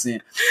a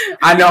accent.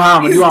 I know how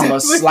I'm gonna do. I'm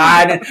gonna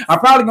slide in. I'm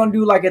probably gonna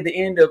do like at the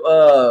end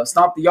of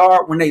Stomp the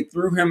Yard when they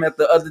threw him at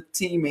the other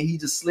team and he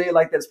just slid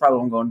like that. That's probably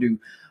what I'm gonna do.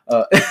 See,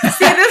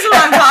 this is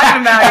what I'm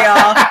talking about,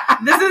 y'all.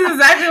 This is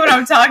exactly what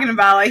I'm talking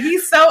about. Like,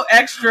 he's so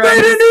extra with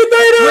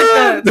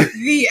the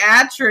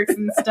theatrics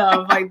and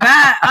stuff like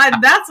that.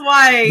 That's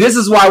why. This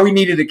is why we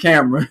needed a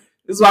camera.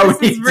 This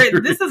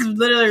is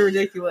literally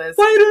ridiculous.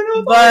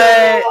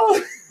 But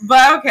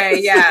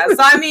okay, yeah. So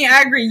I mean,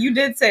 I agree. You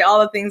did say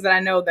all the things that I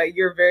know that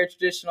you're very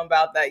traditional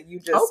about that you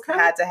just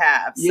had to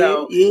have.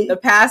 So the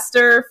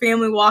pastor,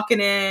 family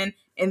walking in,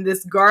 and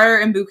this garter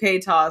and bouquet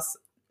toss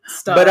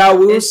stuff. But I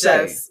will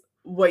say,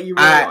 what you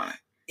really want.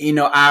 You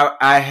know,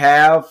 I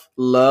have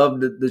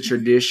loved the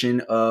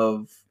tradition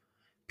of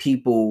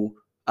people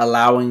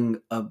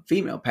allowing a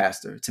female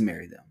pastor to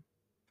marry them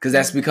because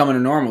that's becoming a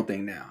normal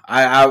thing now.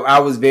 I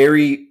was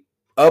very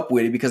up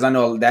with it because I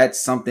know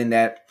that's something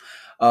that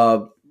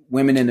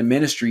women in the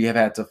ministry have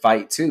had to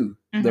fight too.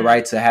 Mm-hmm. The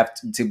right to have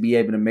to be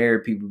able to marry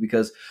people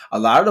because a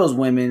lot of those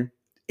women,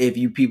 if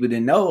you people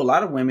didn't know, a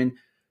lot of women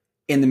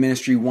in the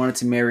ministry wanted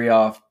to marry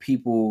off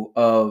people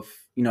of,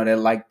 you know, that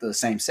like the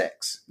same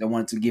sex. They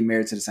wanted to get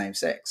married to the same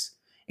sex.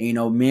 And, you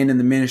know, men in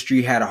the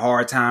ministry had a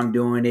hard time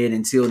doing it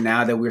until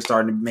now that we're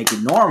starting to make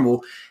it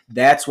normal.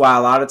 That's why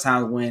a lot of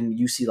times when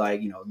you see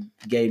like, you know,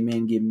 gay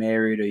men get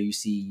married or you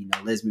see, you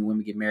know, lesbian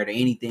women get married or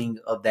anything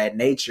of that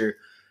nature,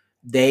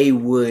 they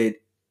would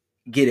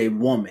get a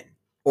woman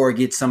or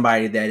get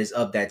somebody that is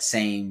of that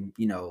same,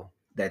 you know,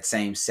 that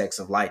same sex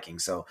of liking.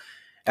 So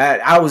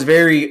I was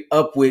very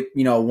up with,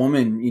 you know, a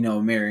woman, you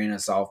know, marrying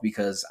us off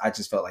because I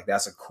just felt like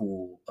that's a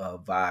cool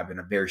vibe and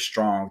a very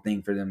strong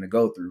thing for them to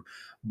go through.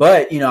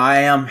 But, you know, I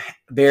am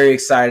very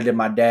excited that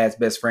my dad's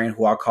best friend,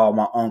 who I call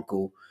my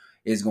uncle,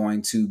 is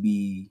going to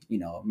be, you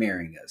know,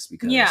 marrying us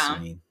because, I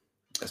mean,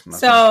 that's my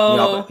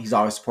friend. He's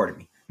always supported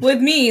me. With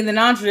me, the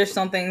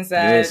non-traditional things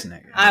that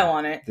I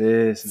wanted.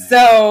 This nigga.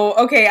 So,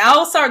 okay,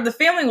 I'll start the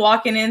family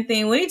walking in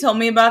thing. When he told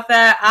me about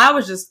that, I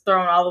was just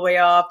thrown all the way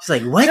off. It's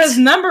like, what? Because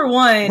number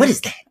one... What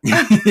is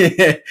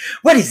that?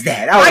 What is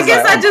that? I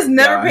guess I just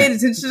never paid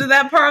attention to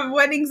that part of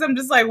weddings. I'm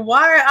just like,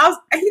 why?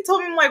 He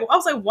told me, I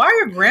was like, why are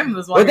your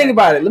grandmothers walking in? But think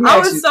about it. I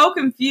was so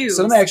confused.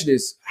 So let me ask you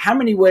this. How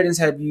many weddings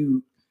have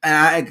you...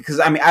 Because,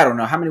 I mean, I don't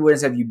know. How many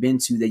weddings have you been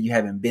to that you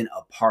haven't been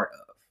a part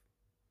of?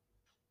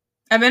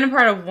 I've been a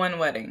part of one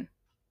wedding.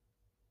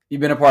 You've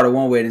been a part of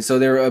one wedding, so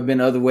there have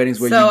been other weddings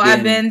where you've been... So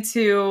I've been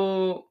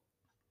to,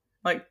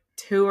 like,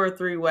 2 or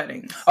 3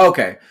 weddings.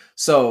 Okay,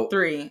 so...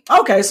 3.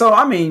 Okay, so,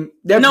 I mean...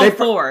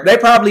 4. They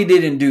probably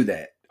didn't do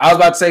that. I was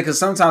about to say, because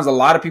sometimes a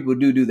lot of people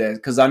do that,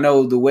 because I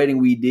know the wedding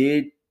we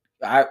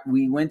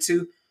went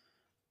to...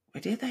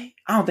 Wait, did they?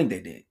 I don't think they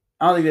did.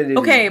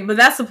 Okay, but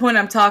that's the point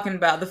I'm talking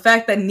about. The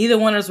fact that neither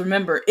one of us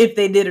remember if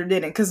they did or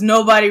didn't, because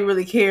nobody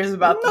really cares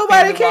about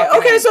Nobody cares.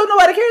 Okay, so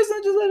nobody cares,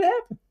 then just let it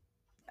happen.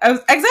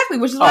 Exactly,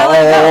 which is why I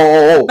let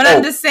it go. But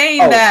I'm just saying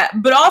that.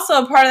 But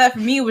also a part of that for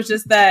me was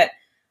just that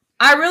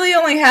I really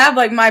only have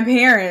like my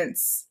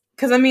parents,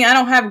 because I mean I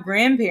don't have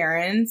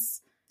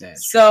grandparents,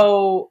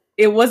 so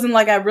it wasn't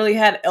like I really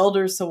had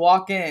elders to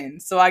walk in.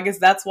 So I guess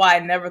that's why I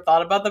never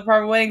thought about the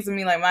private weddings. I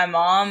mean, like my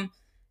mom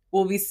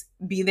will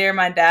be there.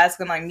 My dad's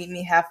gonna like meet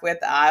me halfway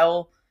at the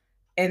aisle,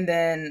 and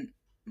then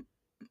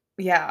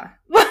that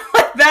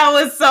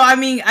was so. I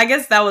mean, I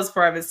guess that was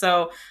part of it.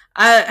 So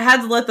I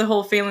had to let the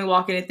whole family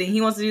walk in thing. He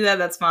wants to do that,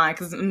 that's fine,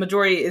 because the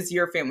majority is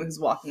your family who's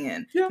walking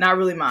in, not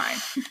really mine.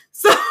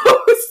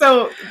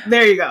 So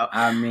there you go.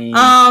 I mean,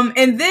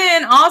 and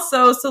then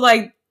also, so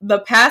like the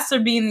pastor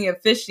being the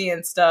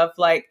officiant stuff,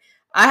 like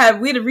we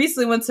had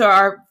recently went to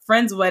our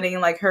friend's wedding,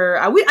 and like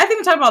I think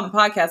we talked about on the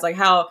podcast, like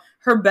how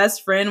her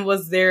best friend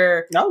was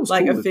their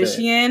like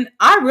officiant.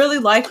 I really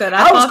liked that.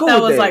 I thought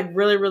that was like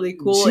really, really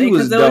cool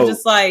because it was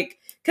just like,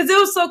 because it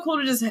was so cool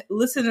to just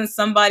listen to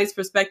somebody's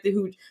perspective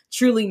who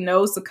truly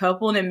knows the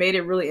couple, and it made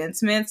it really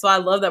intimate. So I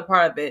love that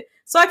part of it.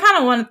 So I kind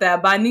of wanted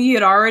that, but I knew you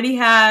had already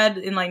had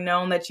and like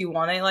known that you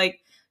wanted like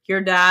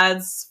your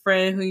dad's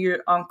friend, who your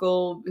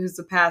uncle, who's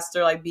the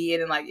pastor, like be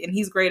it, and like, and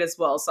he's great as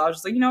well. So I was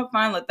just like, you know,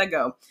 fine, let that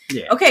go.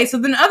 Yeah. Okay, so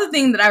then the other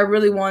thing that I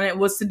really wanted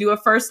was to do a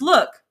first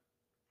look.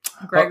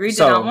 Gregory did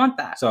not want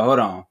that. So hold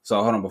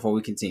on before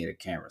we continue. The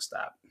camera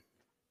stop.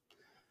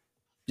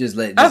 Just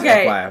Okay.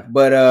 FYI.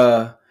 But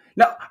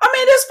no, I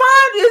mean it's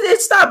fine.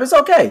 It stopped. It's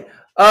okay.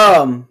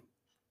 I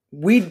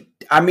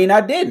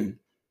didn't.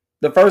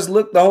 The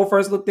whole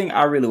first look thing,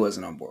 I really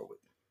wasn't on board with.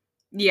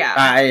 Yeah.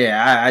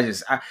 I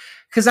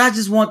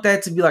just want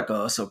that to be like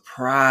a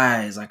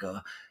surprise, like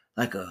a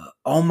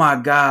oh my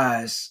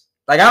gosh.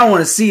 Like I don't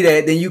want to see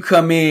that. Then you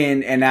come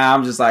in and now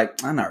I'm just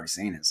like, I'm already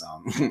seen it, so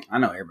I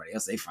know everybody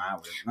else, they fine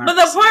with it. But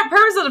the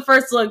purpose of the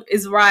first look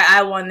is why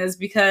I won this,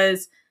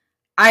 because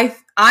I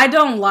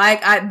don't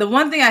like, the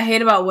one thing I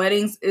hate about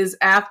weddings is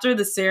after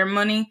the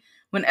ceremony,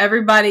 when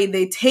everybody,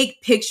 they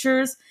take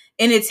pictures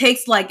and it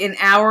takes like an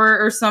hour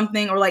or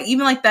something, or like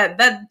even like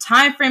that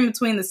time frame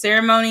between the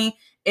ceremony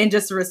and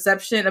just the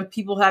reception of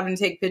people having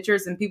to take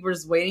pictures and people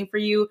just waiting for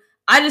you.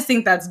 I just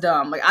think that's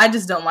dumb. Like, I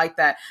just don't like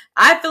that.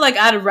 I feel like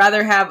I'd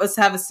rather have us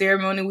have a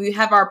ceremony. We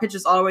have our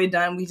pictures all the way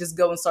done. We just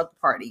go and start the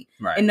party.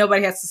 Right. And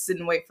nobody has to sit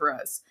and wait for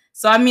us.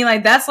 So, I mean,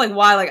 like, that's like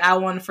why, like, I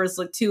want the first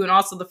look too. And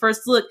also the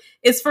first look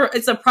it's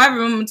a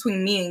private moment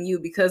between me and you,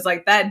 because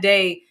like that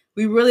day,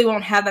 we really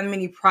won't have that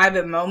many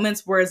private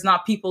moments where it's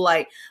not people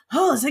like,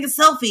 oh, let's take a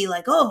selfie.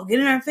 Like, oh, get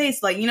in our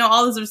face. Like, you know,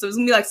 all this other stuff. There's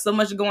going to be like so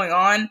much going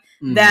on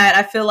that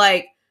I feel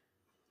like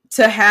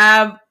to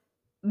have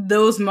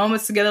those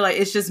moments together, like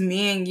it's just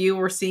me and you,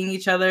 we're seeing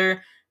each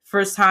other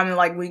first time, and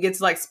like we get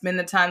to like spend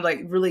the time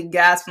like really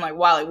gasp and like,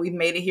 wow, like we've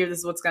made it here, this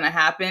is what's gonna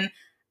happen.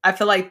 I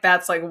feel like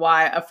that's like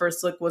why a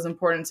first look was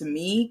important to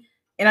me.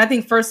 And I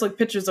think first look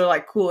pictures are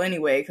like cool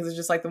anyway, because it's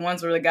just like the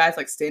ones where the guy's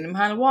like standing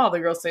behind a wall, the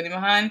girl's standing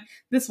behind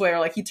this way, or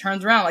like he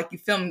turns around, like you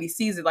film and he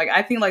sees it. Like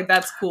I think like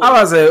that's cool. I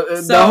was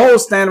the whole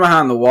standing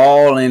behind the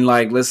wall, and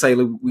like let's say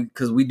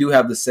because we do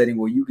have the setting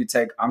where you could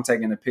I'm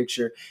taking a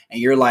picture and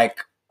you're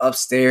like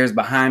upstairs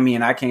behind me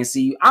and I can't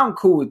see you. I'm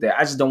cool with that.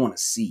 I just don't want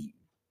to see you.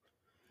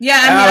 Yeah,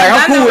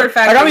 I mean,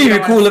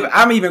 I'm cool.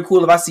 I'm even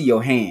cool if I see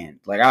your hand.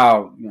 Like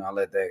I'll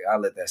let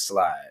that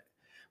slide.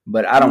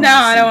 But I don't. No,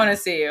 I don't want to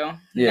see you.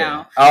 Yeah.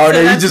 No. Oh, so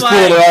you just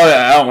pulled it all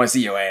that. I don't want to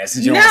see your ass.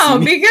 No,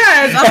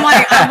 because I'm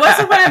like, what's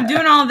the point of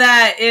doing all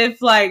that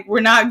if like we're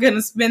not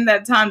gonna spend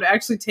that time to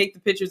actually take the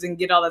pictures and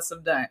get all that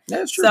stuff done?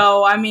 That's true.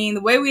 So I mean,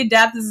 the way we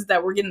adapt this is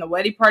that we're getting the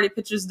wedding party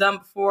pictures done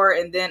before,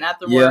 and then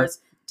afterwards,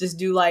 just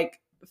do like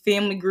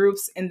family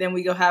groups, and then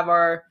we go have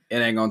our it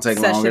ain't gonna take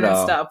session long at and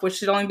all. stuff, which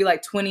should only be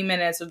like 20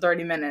 minutes or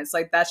 30 minutes.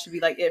 Like that should be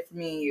like it for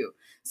me and you.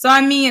 So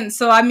I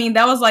mean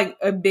that was like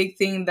a big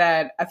thing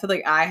that I feel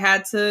like I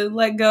had to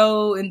let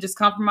go and just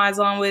compromise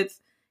on with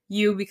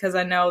you, because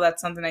I know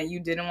that's something that you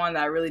didn't want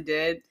that I really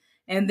did.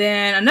 And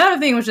then another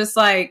thing was just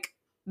like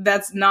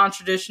that's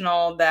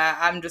non-traditional that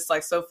I'm just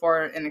like so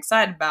far and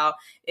excited about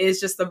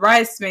is just the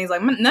bridesmaids.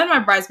 Like none of my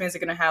bridesmaids are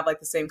gonna have like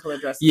the same color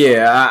dress.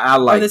 Yeah, I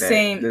like the that.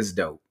 same. That's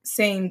dope.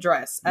 Same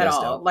dress at That's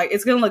all. dope. Like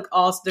it's gonna look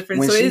all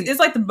different. When So she- it's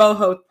like the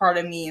boho part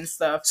of me and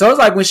stuff. So it's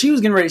like when she was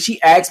getting ready, she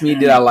asked me,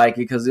 did I like it?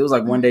 Because it was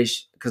like one day,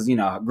 because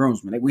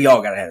groomsmen, we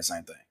all gotta have the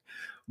same thing.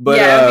 But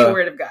yeah, it'd be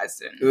weird if guys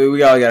didn't.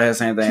 we all gotta have the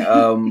same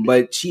thing.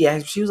 But she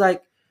asked, she was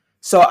like,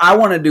 so I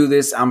want to do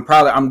this. I'm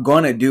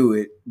gonna do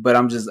it, but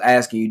I'm just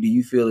asking you, do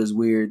you feel it's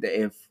weird that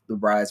if the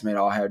bridesmaids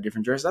all have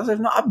different dresses? I said,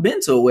 no, I've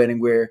been to a wedding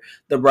where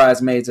the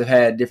bridesmaids have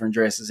had different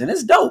dresses, and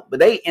it's dope.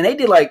 But they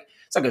did like,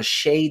 it's like a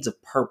shades of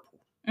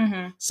purple.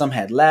 Mm-hmm. Some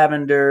had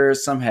lavender,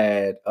 some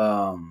had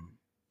I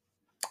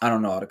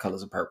don't know all the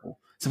colors of purple.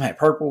 Some had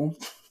purple,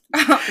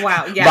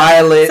 Wow, yeah.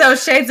 violet. So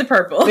shades of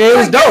purple. It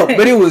was dope,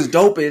 but it was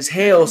dope as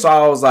hell. So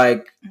I was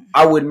like,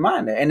 I wouldn't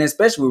mind that, and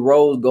especially with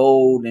rose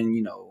gold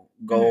and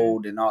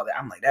gold and all that.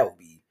 I'm like,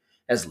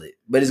 that's lit.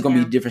 But it's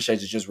gonna be different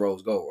shades of just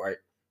rose gold, right?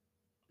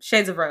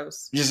 Shades of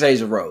rose. Just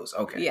shades of rose.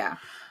 Okay. Yeah.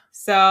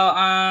 So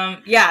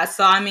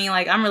so I mean,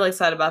 like, I'm really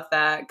excited about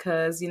that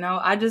because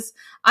I just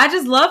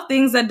love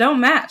things that don't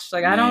match.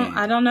 Like, I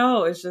don't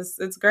know.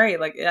 It's great.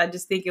 Like, I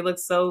just think it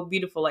looks so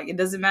beautiful. Like, it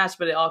doesn't match,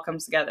 but it all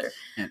comes together.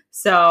 Yeah.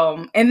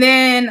 So, and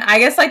then I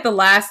guess like the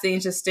last thing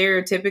is just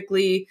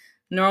stereotypically,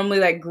 normally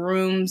like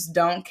grooms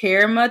don't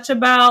care much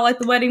about like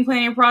the wedding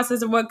planning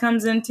process or what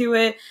comes into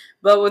it.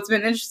 But what's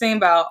been interesting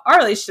about our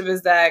relationship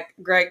is that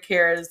Greg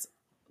cares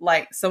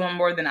like someone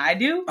more than I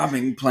do. I've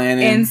been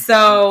planning. And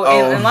so,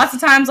 and lots of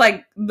times,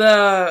 like,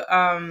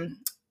 the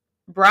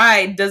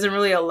bride doesn't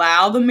really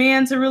allow the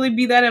man to really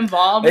be that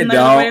involved in the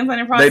wedding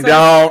planning process. They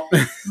don't.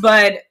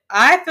 But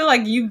I feel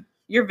like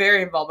you're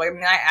very involved. Like, I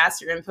mean, I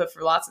asked your input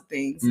for lots of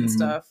things and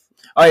stuff.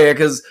 Oh, yeah,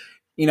 because,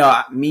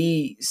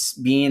 me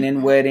being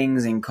in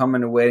weddings and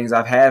coming to weddings,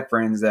 I've had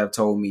friends that have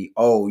told me,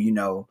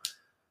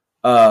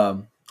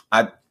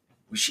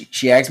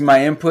 she asked me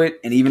my input,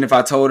 and even if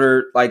I told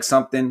her, like,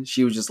 something,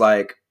 she was just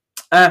like,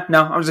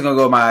 no, I'm just going to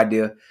go with my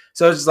idea.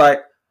 So it's just like,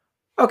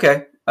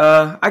 okay.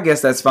 I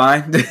guess that's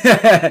fine.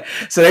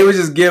 So they would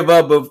just give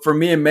up. But for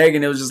me and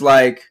Megan, it was just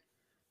like,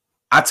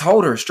 I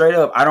told her straight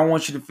up, I don't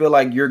want you to feel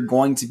like you're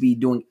going to be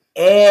doing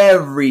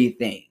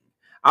everything.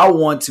 I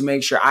want to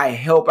make sure I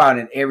help out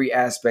in every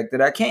aspect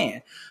that I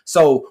can.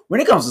 So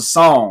when it comes to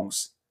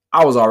songs,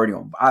 I was already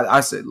on.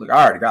 I said, look,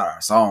 I already got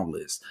our song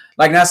list.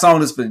 Like, not song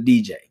list for the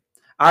DJ.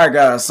 I already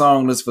got a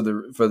song list for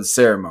the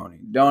ceremony.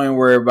 Don't even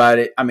worry about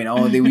it. I mean, the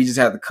only thing we just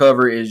have to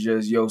cover is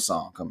just your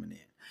song coming in.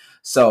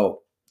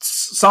 So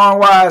song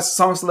wise,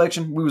 song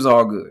selection, we was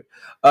all good.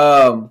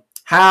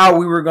 How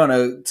we were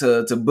gonna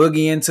to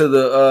boogie into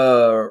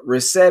the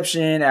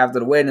reception after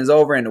the wedding is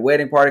over and the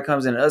wedding party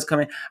comes in and us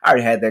coming, I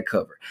already had that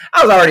covered.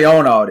 I was already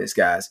on all this,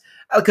 guys,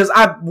 because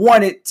I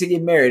wanted to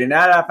get married, and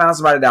now that I found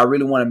somebody that I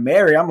really want to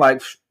marry, I'm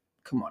like,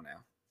 come on now,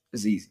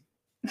 it's easy.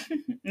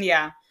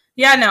 Yeah,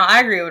 no, I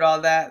agree with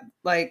all that.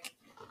 Like,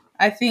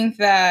 I think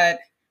that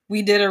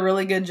we did a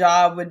really good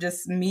job with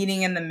just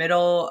meeting in the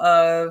middle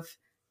of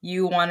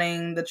you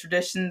wanting the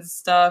traditions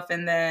stuff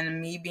and then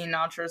me being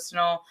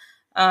non-traditional.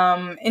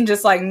 And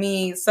just like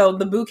me, so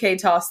the bouquet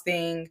toss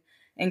thing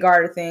and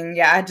garter thing,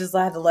 yeah, I just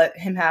had to let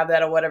him have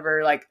that or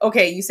whatever. Like,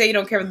 okay, you say you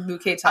don't care for the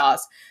bouquet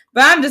toss,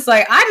 but I'm just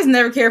like, I just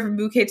never care for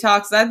bouquet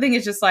toss. I think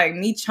it's just like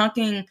me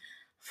chunking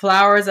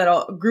flowers at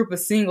a group of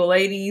single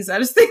ladies. I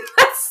just think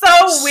that's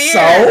so weird. So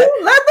let them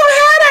have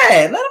that.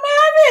 Let them have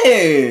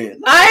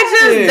it.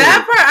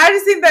 That part, I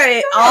just think that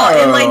it all,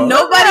 and like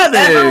nobody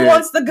ever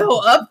wants to go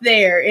up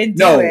there and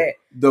do it.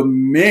 The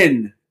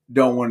men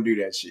don't want to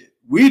do that shit.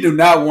 We do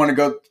not want to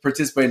go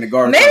participate in the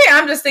garden. Maybe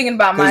I'm just thinking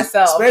about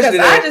myself, because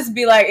I just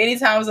be like,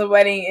 anytime it was a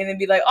wedding and it'd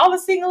be like all the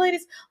single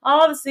ladies,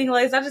 I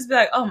just be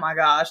like, oh my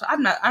gosh, I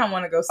don't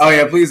want to go. Oh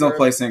yeah, please don't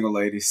play single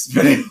ladies.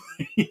 Bro,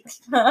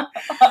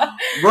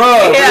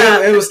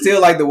 yeah. It was still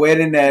like the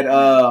wedding that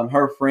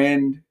her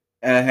friend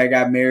had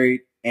got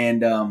married,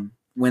 and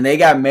when they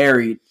got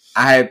married,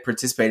 I had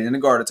participated in the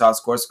garter toss,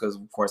 of course, because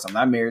of course I'm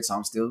not married, so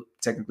I'm still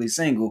technically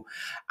single.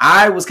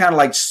 I was kind of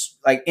like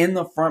in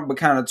the front, but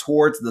kind of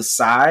towards the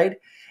side,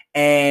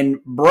 and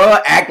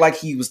bruh act like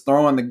he was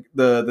throwing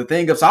the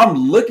thing up. So I'm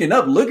looking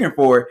up, looking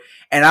for it,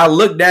 and I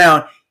look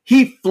down.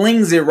 He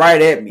flings it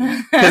right at me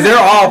because they're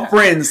all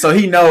friends, so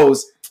he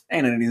knows.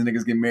 Ain't none of these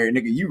niggas getting married,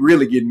 nigga. You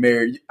really getting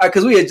married?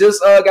 Because we had just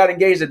got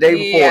engaged the day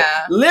before.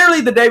 Yeah.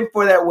 Literally the day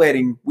before that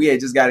wedding, we had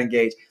just got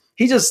engaged.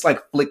 He just like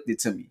flicked it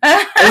to me.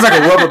 It was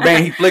like a rubber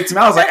band. He flicked to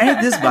me. I was like,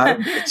 ain't this about it,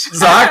 bitch?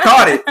 So I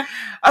caught it.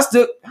 I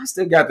still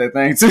got that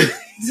thing too.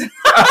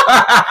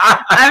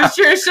 I'm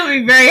sure she'll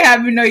be very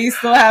happy to know you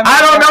still have it.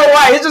 I don't know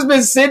why. It's just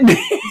been sitting there.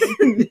 I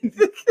don't even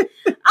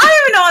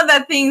know what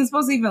that thing's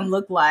supposed to even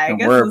look like.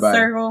 It's a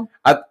circle.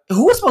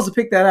 Who was supposed to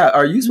pick that out?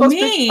 Are you supposed to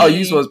pick? Oh,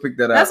 you supposed to pick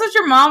that out. That's what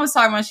your mom was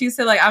talking about. She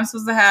said, like, I'm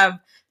supposed to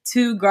have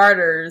 2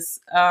 garters,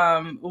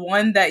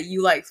 one that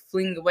you like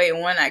fling away and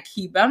one I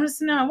keep. I'm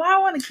just why I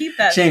want to keep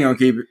that. She ain't gonna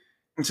keep it.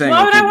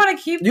 Why would I want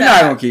to keep that? You're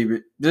not gonna keep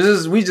it.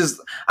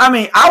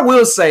 I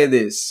will say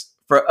this.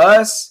 For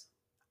us,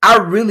 I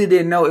really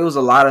didn't know it was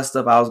a lot of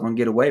stuff I was gonna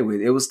get away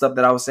with. It was stuff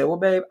that I would say, well,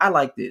 babe, I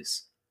like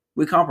this.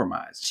 We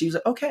compromised. She was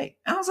like, okay.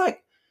 And I was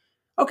like,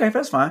 okay,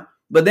 that's fine.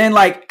 But then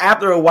like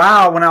after a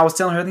while, when I was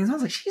telling her things, I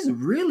was like, she's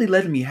really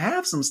letting me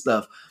have some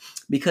stuff.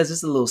 Because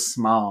it's a little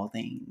small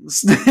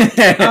things.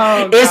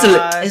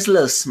 It's a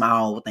little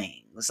small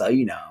thing. So,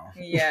 you know.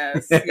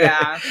 Yes,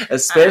 yeah.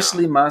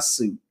 Especially my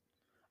suit.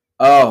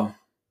 Oh,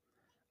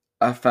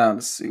 I found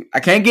a suit.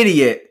 I can't get it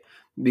yet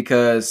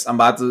because I'm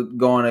about to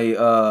go on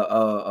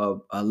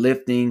a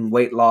lifting,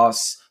 weight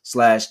loss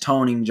 /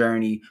 toning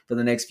journey for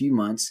the next few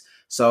months.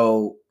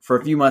 So for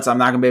a few months, I'm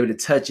not going to be able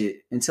to touch it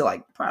until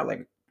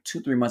probably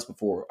 2-3 months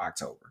before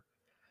October.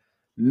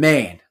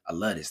 Man, I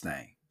love this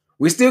thing.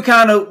 We still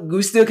kind of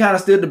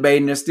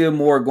debating. There's still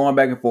more going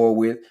back and forth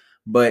with,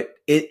 but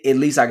at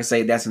least I can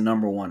say that's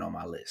number 1 on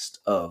my list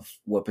of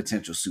what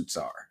potential suits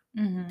are.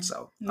 Mm-hmm.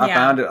 So I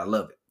found it. I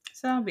love it.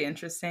 So that'll be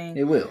interesting.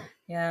 It will.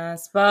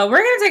 Yes, but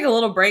we're gonna take a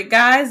little break,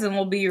 guys, and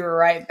we'll be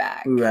right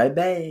back. Right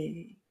back.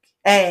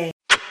 Hey.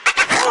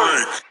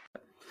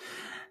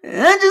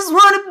 I just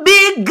want to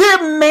be a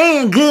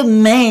good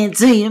man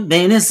to you,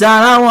 baby. That's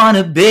all I want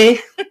to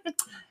be.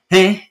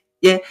 Hey,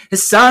 yeah,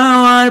 that's all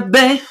I want to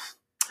be.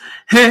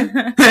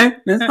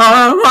 That's all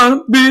I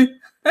want to be.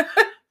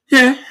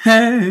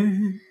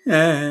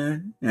 Yeah.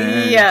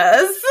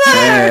 Yes.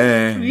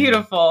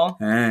 Beautiful.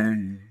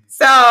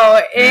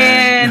 So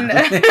in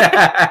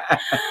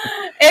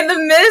the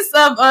midst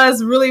of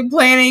us really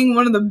planning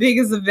one of the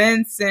biggest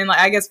events, and like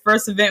I guess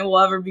first event we'll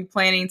ever be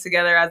planning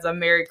together as a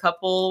married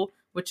couple,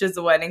 which is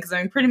the wedding, because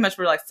I mean pretty much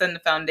we're like setting the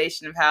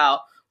foundation of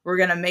how we're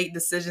gonna make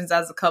decisions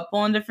as a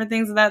couple and different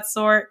things of that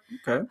sort.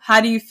 Okay.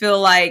 How do you feel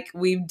like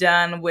we've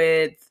done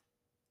with,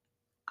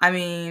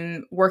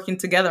 working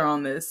together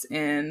on this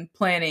and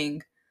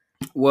planning?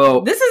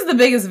 Well, this is the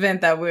biggest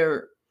event that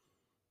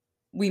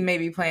we may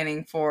be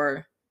planning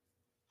for.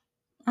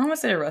 I don't want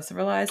to say the rest of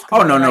our lives.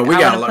 Oh no, we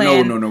got we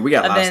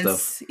got a lot of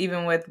stuff.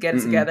 Even with get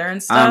together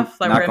and stuff,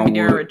 like we're gonna be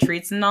doing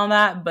retreats and all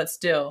that. But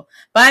still,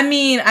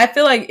 I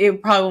feel like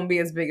it probably won't be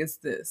as big as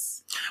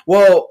this.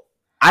 Well,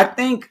 I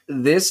think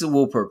this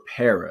will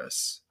prepare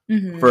us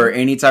Mhm. for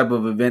any type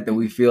of event that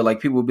we feel like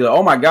people will be like,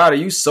 oh my God, are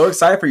you so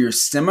excited for your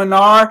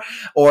seminar?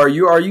 Or are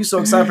you so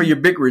excited for your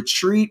big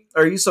retreat?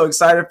 Are you so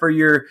excited for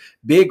your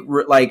big,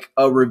 like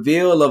a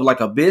reveal of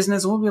like a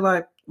business? We'll be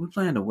like, we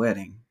planned a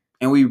wedding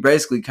and we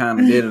basically kind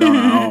of did it on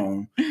our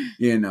own,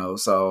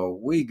 so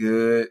we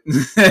good.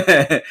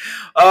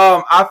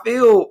 I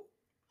feel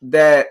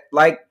that,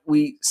 like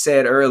we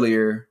said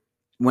earlier,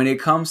 when it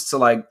comes to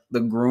like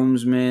the groom,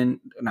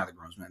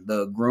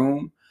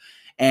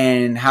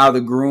 and how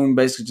the groom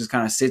basically just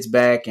kind of sits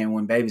back, and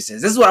when baby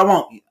says, this is what I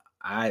want.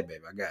 All right,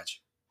 babe, I got you.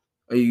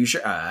 Are you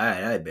sure? All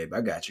right, babe,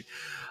 I got you.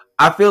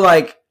 I feel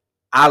like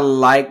I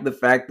like the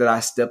fact that I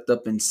stepped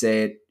up and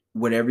said,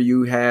 whatever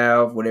you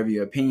have, whatever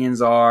your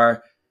opinions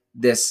are,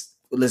 let's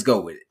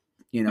go with it.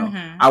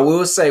 Mhm. I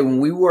will say, when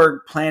we were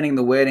planning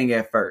the wedding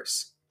at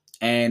first,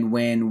 and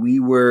when we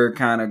were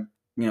kind of,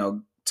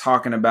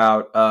 talking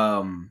about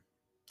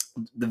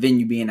the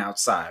venue being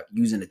outside,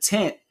 using a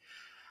tent,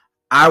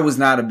 I was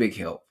not a big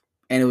help,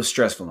 and it was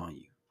stressful on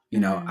you.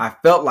 Mhm. I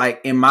felt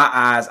like in my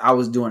eyes, I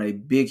was doing a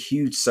big,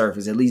 huge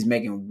service, at least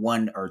making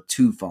 1 or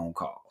 2 phone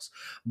calls.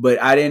 But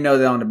I didn't know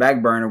that on the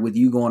back burner, with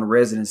you going to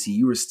residency,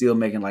 you were still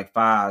making like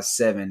 5,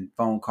 7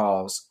 phone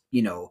calls,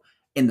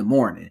 in the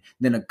morning,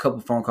 then a couple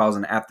phone calls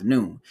in the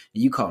afternoon,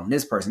 and you calling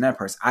this person, that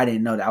person. I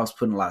didn't know that I was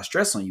putting a lot of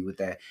stress on you with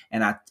that.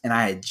 And I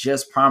had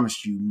just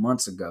promised you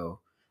months ago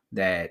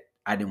that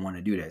I didn't want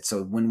to do that.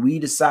 So when we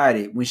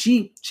decided, when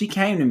she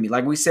came to me,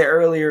 like we said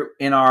earlier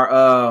in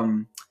our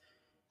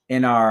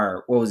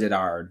what was it,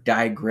 our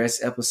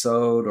digress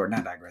episode, or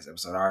not digress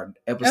episode, our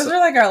episode, Those are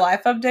like our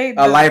life update. a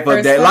the life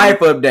first update, one. life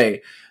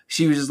update.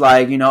 She was just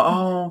like,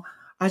 oh,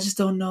 I just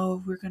don't know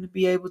if we're gonna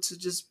be able to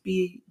just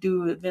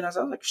do it. Then I was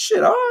like,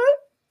 shit, all right.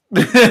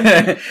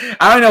 I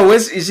don't know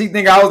what she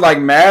think. I was like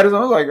mad. I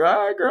was like, all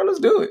right, girl, let's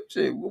do it.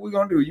 Shit, what we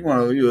gonna do? You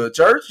want a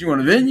church? You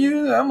want a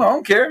venue? I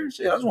don't care.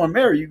 Shit, I just want to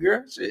marry you,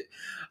 girl. Shit.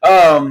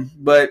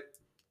 But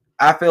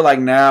I feel like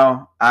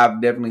now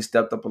I've definitely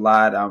stepped up a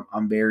lot.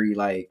 I'm very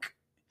like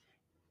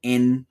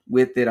in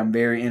with it. I'm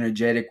very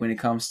energetic when it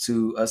comes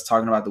to us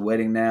talking about the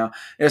wedding now.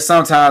 There's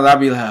sometimes I'll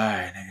be like, all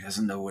right, nigga, that's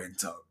no wedding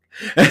talk.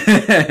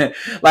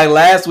 Like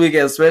last week,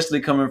 especially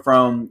coming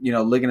from,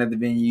 looking at the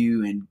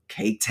venue and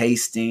cake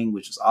tasting,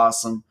 which was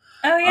awesome.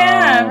 Oh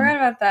yeah, I forgot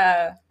about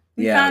that.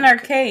 We found our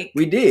cake.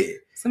 We did.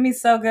 It's gonna be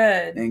so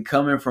good. And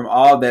coming from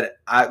all that,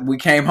 we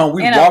came home.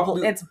 We And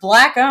walked. it's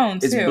black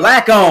owned too. It's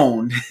black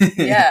owned.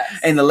 Yes.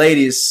 And the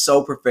lady is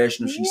so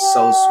professional. She's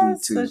so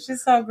sweet too. So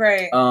she's so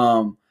great.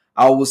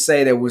 I will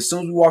say that as soon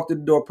as we walked through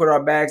the door, put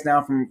our bags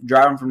down from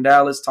driving from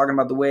Dallas, talking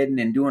about the wedding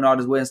and doing all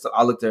this wedding stuff,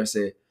 I looked at her and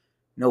said,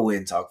 no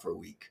wedding talk for a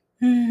week.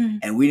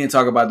 And we didn't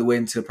talk about the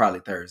wedding until probably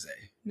Thursday.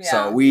 Yeah.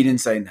 So we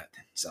didn't say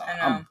nothing. So I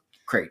know. I'm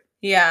great.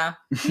 Yeah.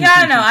 Yeah,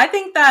 I know. I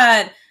think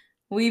that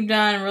we've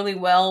done really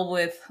well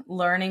with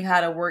learning how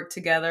to work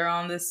together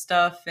on this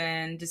stuff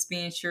and just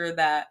being sure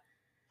that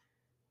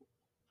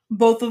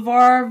both of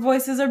our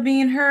voices are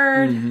being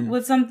heard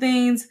with some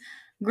things.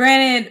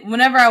 Granted,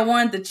 whenever I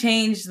wanted to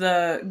change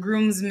the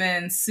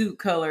groomsman suit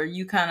color,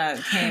 you kind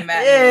of came at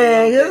me.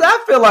 Yeah, because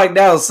I feel like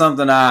that was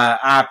something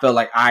I felt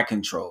like I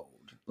controlled.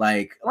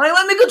 Like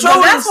let me control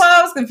But this. that's why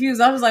I was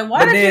confused. I was like, why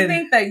But did then- you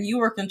think that you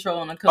were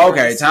controlling the color?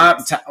 Okay, of the time.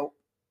 suits?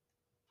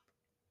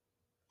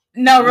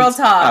 No, real I'll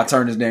talk.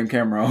 turn this damn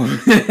camera on. I'm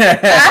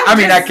I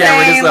mean, that just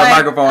camera, saying, this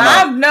microphone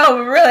on. No,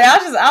 but really,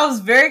 I was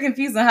very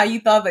confused on how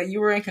you thought that you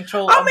were in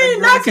control. I of the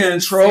mean, not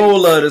groomsmen's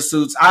control suits. of the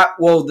suits.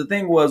 The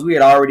thing was, we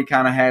had already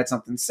kind of had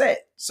something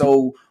set.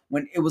 So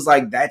when it was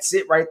like, that's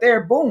it right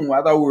there, boom,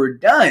 I thought we were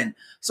done.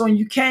 So when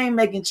you came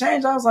making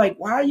change, I was like,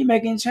 why are you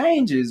making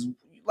changes?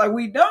 Like,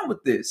 we done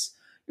with this.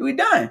 We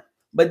done.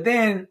 But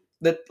then,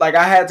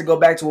 I had to go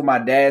back to what my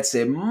dad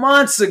said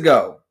months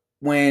ago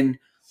when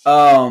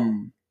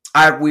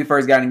we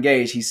first got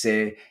engaged. He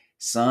said,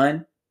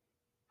 son,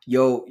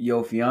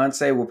 your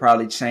fiance will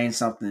probably change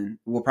something.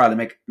 Will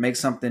probably make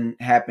something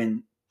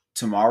happen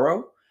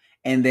tomorrow,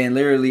 and then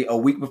literally a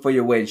week before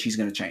your wedding, she's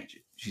gonna change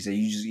it. He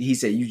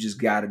said you just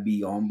got to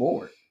be on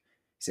board.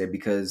 He said,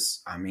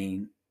 because I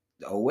mean,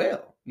 oh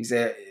well. He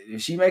said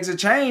if she makes a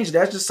change,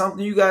 that's just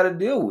something you got to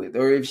deal with.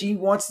 Or if she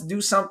wants to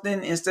do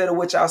something instead of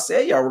what y'all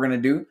said y'all were gonna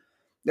do,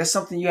 that's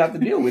something you have to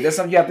deal with. That's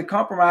something you have to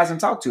compromise and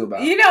talk to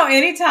about. You know,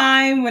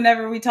 anytime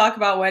whenever we talk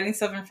about wedding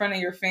stuff in front of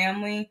your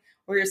family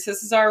or your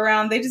sisters are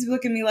around, they just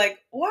look at me like,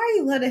 why are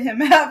you letting him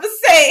have a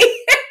say?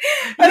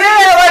 Yeah,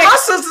 like my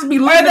sisters be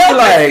looking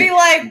at me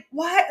like,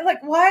 why?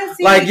 Like, why is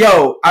he like,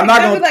 yo, I'm not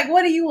they'll gonna be like,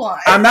 what do you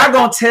want? I'm not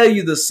gonna tell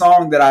you the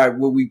song that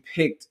we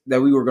picked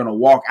that we were gonna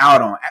walk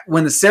out on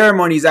when the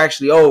ceremony is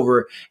actually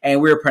over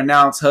and we're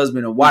pronounced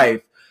husband and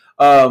wife.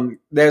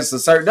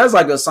 There's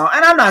like a song,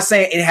 and I'm not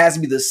saying it has to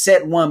be the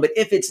set one, but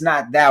if it's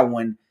not that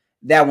one,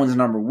 that one's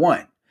number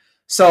one.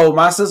 So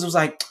my sister was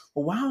like,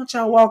 well, why don't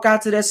y'all walk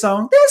out to that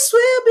song? This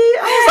will be.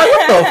 I was like,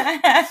 what the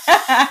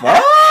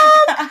fuck?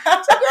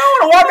 It's like, I don't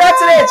want to walk out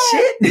to that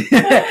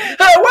shit.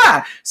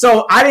 Why?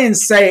 So I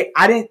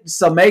didn't.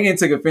 So Megan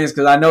took offense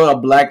because I know a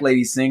black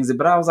lady sings it,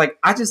 but I was like,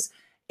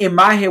 in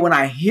my head, when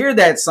I hear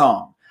that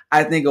song,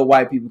 I think of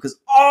white people because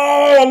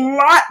a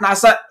lot, and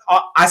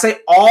I say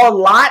all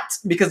lot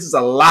because it's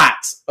a lot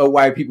of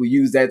white people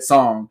use that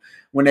song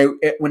when they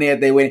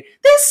went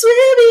this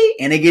swimming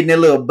and they get in their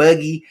little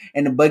buggy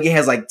and the buggy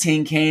has like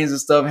tin cans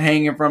and stuff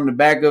hanging from the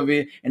back of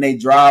it and they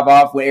drive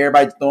off with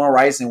everybody throwing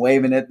rice and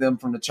waving at them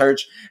from the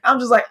church. I'm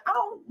just like, I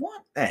don't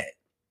want that.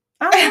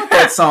 I don't want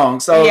that song.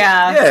 So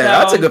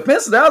I took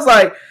offense to that. I was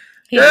like,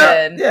 he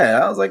did. Yeah,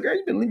 I was like, girl,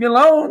 you been leave me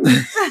alone.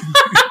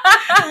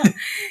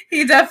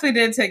 He definitely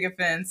did take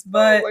offense,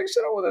 but like,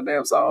 shit, I want that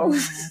damn song.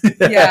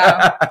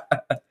 Yeah.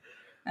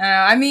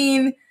 I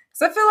mean,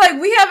 so I feel like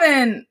we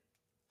haven't.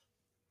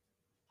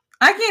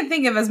 I can't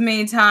think of as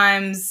many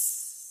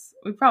times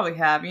we probably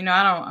have. You know,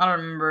 I don't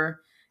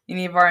remember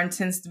any of our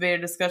intense debate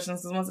or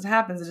discussions because once it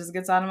happens, it just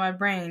gets out of my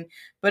brain.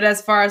 But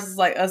as far as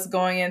like us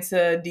going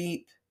into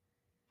deep,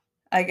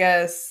 I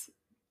guess,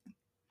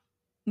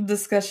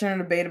 discussion or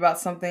debate about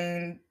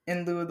something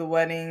in lieu of the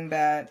wedding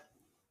that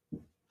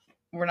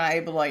we're not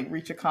able to like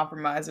reach a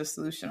compromise or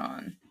solution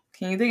on.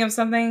 Can you think of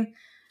something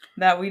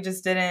that we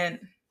just didn't?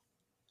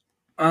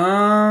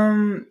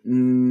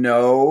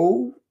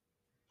 No.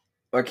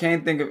 I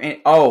can't think of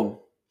any.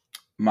 Oh,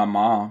 my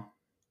mom.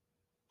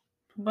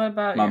 What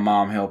about my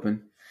mom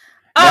helping?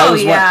 Oh,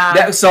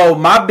 yeah. So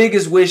my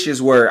biggest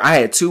wishes were, I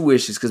had two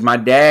wishes because my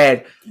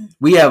dad,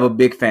 we have a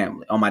big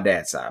family on my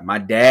dad's side. My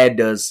dad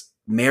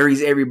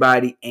marries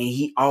everybody and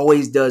he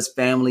always does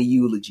family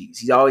eulogies.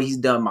 He's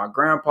done my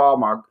grandpa,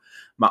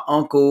 my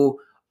uncle,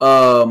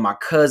 my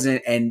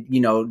cousin, and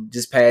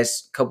just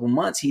past couple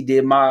months he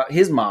did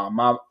his mom,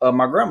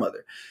 my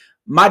grandmother.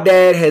 My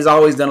dad has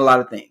always done a lot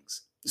of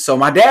things. So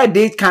my dad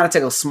did kind of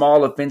take a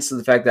small offense to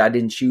the fact that I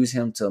didn't choose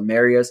him to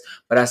marry us,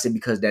 but I said,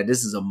 because Dad,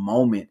 this is a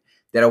moment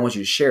that I want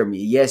you to share with me.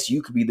 Yes,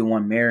 you could be the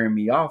one marrying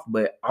me off,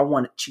 but I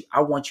want you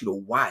to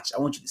watch. I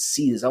want you to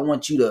see this. I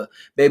want you to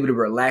be able to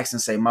relax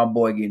and say, my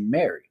boy getting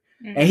married.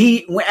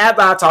 Mm-hmm. And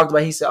after I talked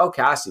about it, he said,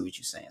 okay, I see what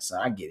you're saying,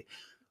 son. I get it.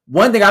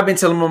 One thing I've been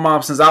telling my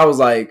mom since I was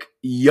like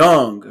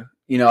young,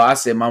 I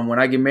said, Mom, when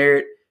I get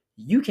married,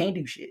 you can't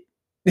do shit.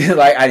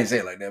 Like, I didn't say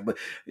it like that, but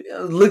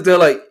looked at her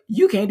like,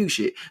 you can't do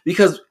shit.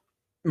 Because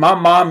my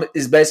mom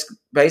is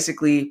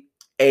basically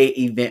a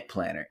event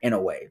planner in a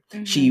way.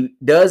 Mm-hmm. She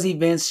does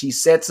events, she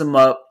sets them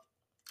up,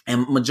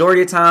 and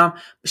majority of the time,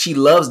 she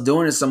loves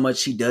doing it so much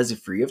she does it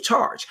free of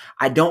charge.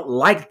 I don't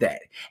like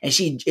that. And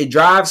it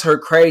drives her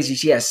crazy.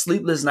 She has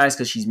sleepless nights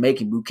because she's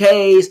making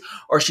bouquets,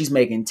 or she's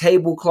making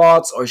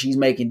tablecloths, or she's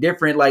making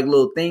different like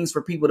little things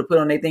for people to put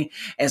on their thing.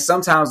 And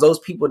sometimes those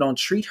people don't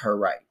treat her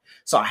right.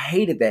 So I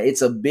hated that.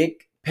 It's a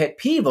big pet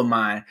peeve of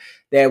mine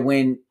that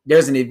when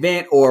there's an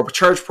event or a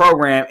church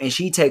program and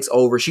she takes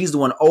over, she's the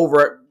one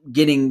over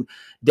getting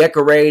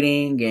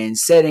decorating and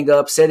setting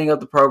up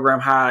the program,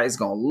 how it's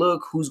going to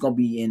look, who's going to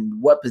be in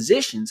what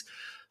positions.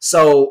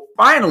 So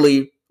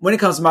finally, when it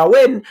comes to my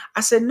wedding,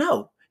 I said,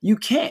 no, you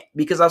can't,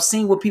 because I've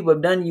seen what people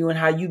have done to you and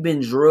how you've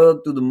been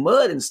drugged through the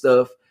mud and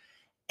stuff.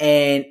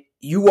 And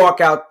you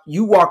walk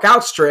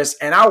out stressed,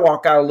 and I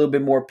walk out a little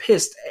bit more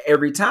pissed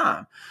every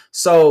time.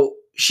 So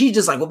she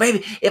just like, well,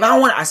 baby,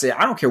 I said,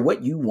 I don't care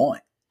what you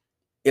want.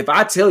 If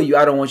I tell you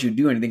I don't want you to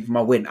do anything for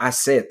my wedding, I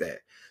said that.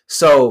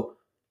 So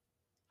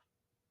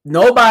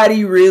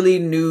nobody really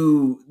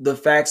knew the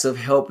facts of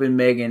helping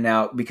Megan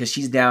out because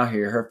she's down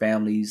here. Her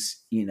family's,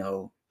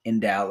 in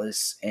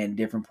Dallas and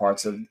different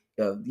parts of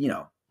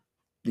the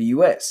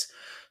U.S.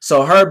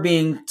 So her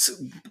being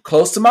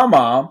close to my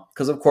mom,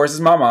 because of course it's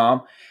my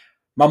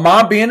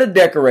mom being a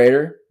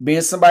decorator,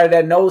 being somebody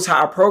that knows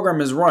how a program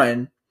is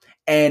run,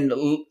 and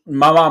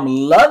my mom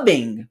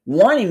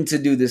wanting to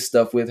do this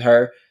stuff with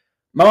her,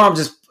 my mom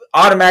just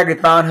automatically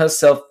found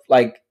herself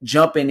like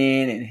jumping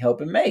in and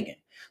helping Megan.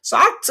 So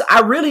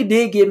I really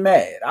did get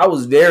mad. I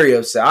was very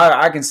upset.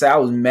 I can say I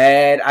was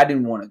mad. I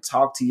didn't want to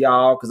talk to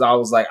y'all because I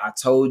was like, I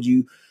told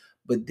you.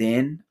 But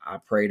then I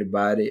prayed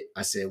about it.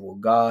 I said, well,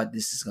 God,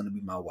 this is going to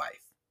be my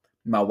wife.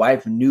 My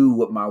wife knew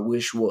what my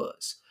wish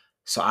was.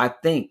 So I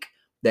think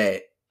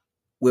that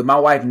with my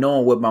wife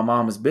knowing what my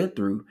mom has been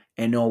through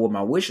and knowing what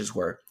my wishes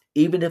were,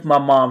 even if my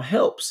mom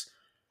helps,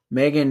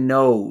 Megan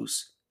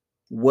knows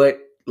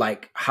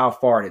how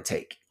far to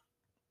take.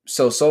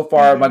 So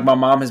far, like my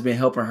mom has been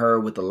helping her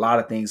with a lot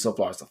of things so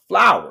far. It's the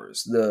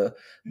flowers, the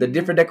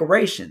different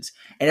decorations.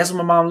 And that's what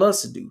my mom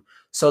loves to do.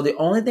 So the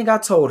only thing I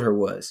told her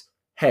was,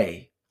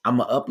 hey, I'm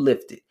going to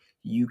uplift it.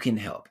 You can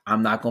help.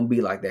 I'm not going to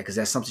be like that because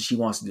that's something she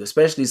wants to do,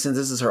 especially since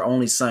this is her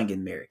only son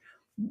getting married.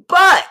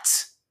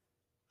 But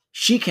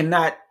she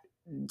cannot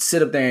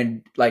sit up there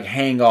and like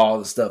hang all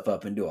the stuff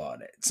up and do all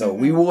that. So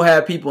we will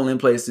have people in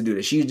place to do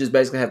that. She just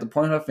basically have to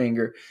point her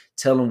finger,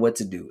 tell them what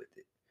to do with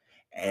it.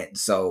 And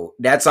so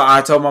that's how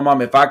I told my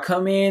mom, if I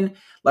come in,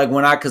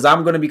 because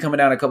I'm going to be coming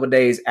down a couple of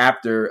days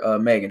after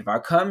Megan, if I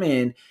come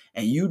in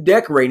and you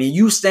decorating and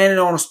you standing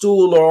on a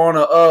stool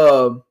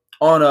or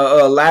on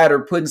a ladder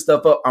putting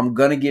stuff up, I'm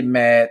going to get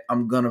mad.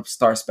 I'm going to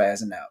start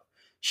spazzing out.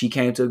 She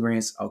came to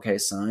agreement. Okay,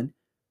 son,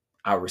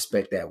 I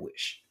respect that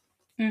wish.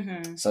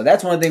 Mm-hmm. So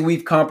that's one thing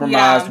we've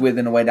compromised with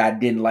in a way that I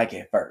didn't like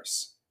at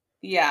first.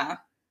 Yeah.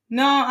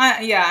 No,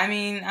 I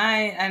mean,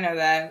 I know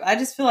that. I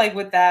just feel like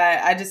with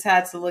that, I just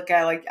had to look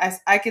at, like,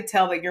 I could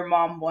tell that your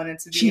mom wanted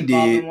to be She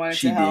involved did. and wanted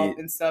She to help did.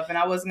 and stuff, and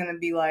I wasn't gonna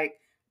be like,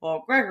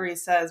 well, Gregory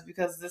says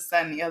because this,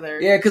 that, and the other.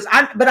 Yeah,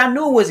 but I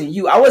knew it wasn't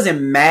you. I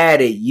wasn't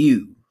mad at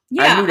you.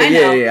 Yeah, I knew that. I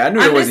know. Yeah, I knew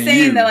it I'm just wasn't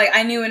saying you. that, like,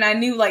 I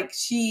knew, like,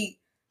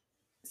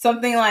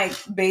 something like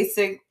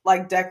basic,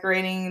 like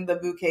decorating the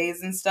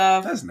bouquets and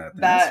stuff. That's nothing.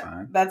 That's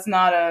fine. That's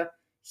not a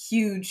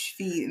huge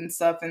feat and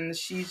stuff, and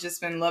she's just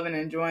been loving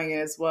and enjoying it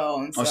as well.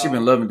 And so, She's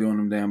been loving doing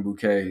them damn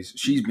bouquets.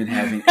 She's been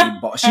having a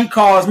ball. She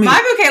calls me.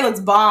 My bouquet looks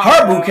bomb.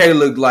 Her bro. bouquet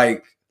looked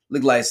like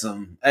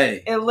some.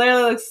 Hey, It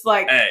literally looks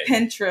like Hey.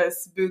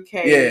 Pinterest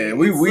bouquet. Yeah,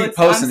 we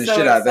posting the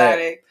shit out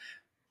there.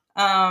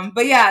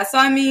 But yeah, so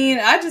I mean,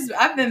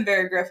 I've been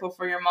very grateful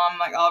for your mom,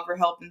 like all of her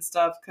help and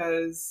stuff,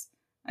 because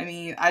I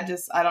mean, I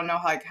don't know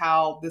like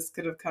how this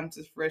could have come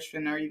to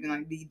fruition or even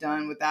like be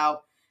done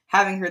without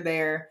having her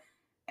there.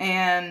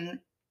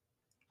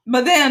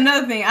 But then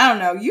another thing, I don't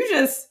know, you're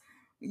just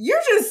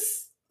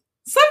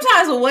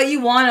sometimes with what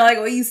you want or like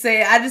what you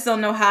say, I just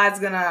don't know how it's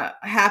gonna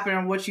happen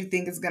or what you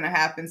think is gonna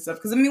happen stuff.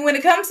 Because I mean, when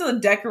it comes to the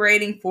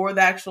decorating for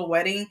the actual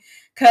wedding,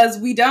 because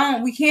we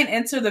can't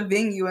enter the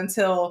venue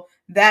until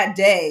that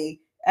day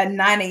at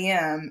 9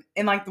 a.m.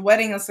 and like the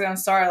wedding is gonna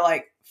start at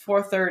like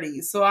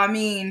 4:30. So I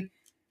mean,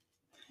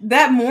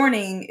 that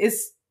morning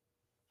is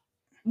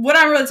what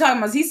I'm really talking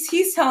about. Is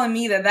he's telling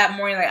me that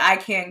morning like I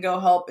can't go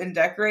help and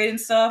decorate and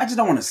stuff. I just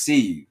don't want to see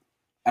you.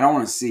 I don't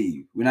want to see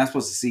you. We're not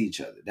supposed to see each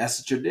other. That's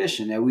a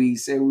tradition that we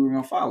said we were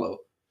gonna follow.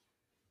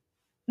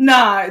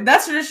 Nah,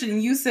 that's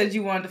tradition you said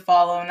you wanted to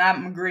follow, and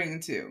I'm agreeing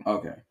to.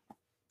 Okay,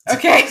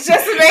 just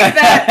to make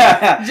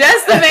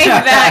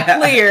that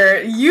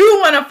clear, you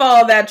want to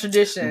follow that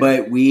tradition.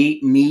 But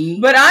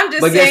But I'm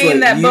just saying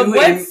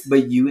that.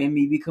 But you and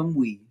me become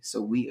we,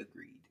 so we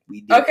agreed.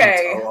 We did.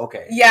 Okay.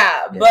 Okay.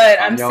 Yeah, Yeah, but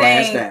calm I'm your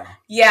ass saying. down.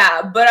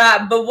 Yeah,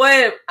 but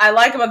what I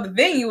like about the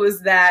venue is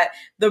that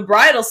the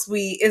bridal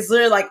suite is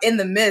literally like in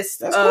the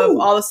midst That's of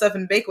cool. all the stuff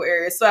in the banquet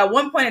area. So at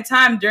one point in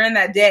time during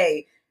that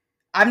day,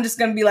 I'm just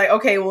gonna be like,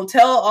 okay, well,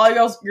 tell all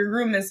your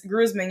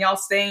groomsmen, y'all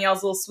stay in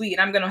y'all's little suite,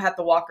 and I'm gonna have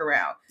to walk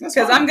around That's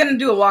because fine. I'm gonna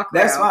do a walk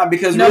around. That's fine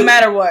because no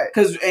matter what.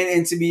 Because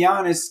and to be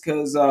honest,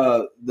 because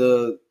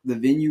the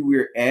venue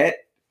we're at,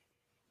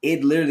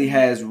 it literally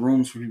has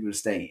rooms for people to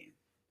stay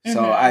in.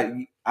 So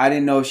Mhm. I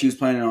didn't know if she was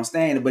planning on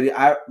staying, but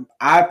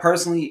I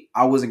personally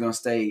I wasn't gonna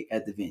stay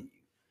at the venue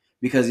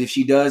because if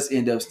she does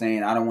end up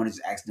staying, I don't want to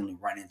just accidentally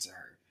run into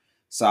her.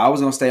 So I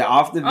was gonna stay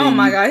off the venue. Oh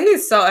my god,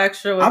 he's so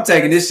extra. With I'm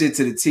taking this shit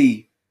to the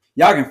T.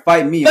 Y'all can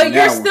fight me. But on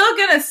you're that one. still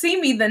gonna see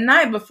me the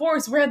night before,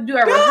 so we have to do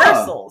our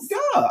rehearsals.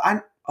 Duh.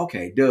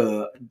 Okay,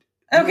 duh.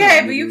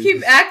 Okay, but you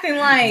keep acting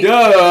like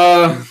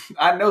Duh.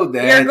 I know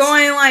that. you're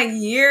going like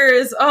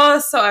years. Oh,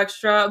 it's so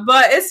extra,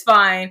 but it's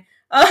fine.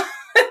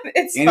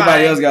 It's Anybody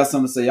fine. else got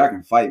something to say? Y'all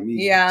can fight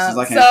me. Yeah, Since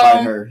I can't so-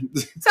 fight her.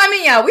 So I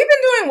mean, yeah, we've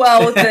been doing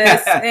well with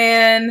this,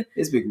 and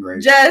It's been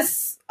great.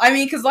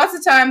 because lots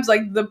of times,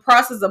 like the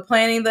process of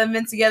planning the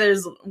event together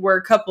is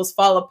where couples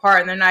fall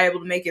apart and they're not able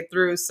to make it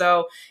through.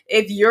 So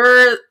if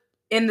you're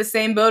in the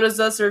same boat as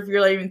us, or if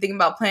you're like even thinking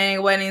about planning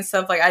a wedding and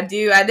stuff, like I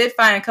did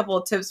find a couple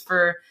of tips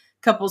for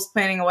couples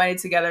planning a wedding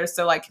together.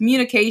 So like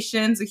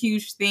communication's a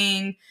huge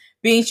thing.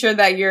 Being sure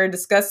that you're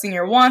discussing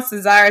your wants,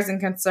 desires, and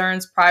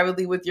concerns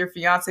privately with your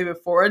fiance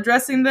before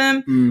addressing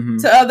them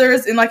Mhm. to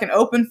others in like an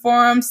open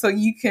forum, so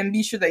you can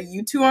be sure that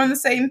you two are on the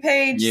same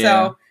page. Yeah.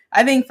 So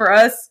I think for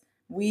us,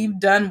 we've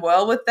done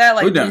well with that.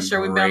 Like We've done being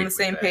sure we've been on great the with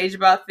same that. page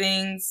about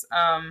things.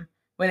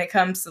 When it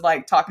comes to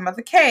like talking about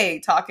the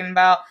cake, talking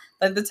about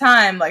like the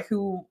time, like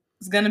who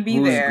is gonna be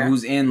there.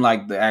 Who's in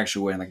like the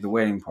actual wedding, like the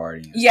wedding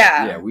party? and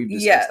Yeah. stuff. Yeah, we've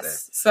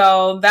discussed that.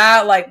 So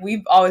that like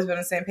we've always been on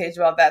the same page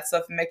about that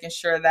stuff and making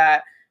sure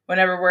that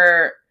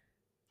whenever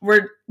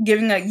we're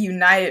giving a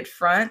united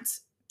front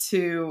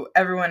to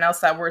everyone else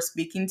that we're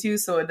speaking to,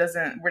 so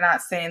we're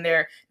not staying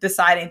there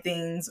deciding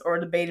things or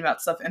debating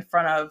about stuff in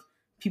front of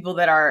people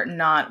that are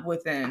not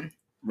within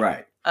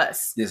Right.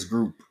 us. This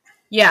group.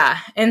 Yeah.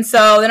 And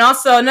so then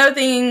also another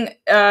thing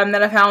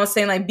that I found was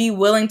saying like be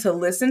willing to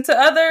listen to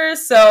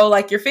others. So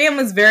like your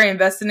family's very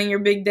invested in your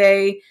big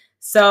day.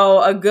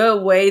 So a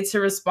good way to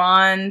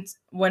respond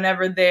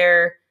whenever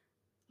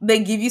they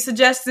give you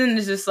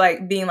suggestions is just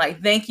like being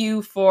like, thank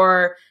you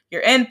for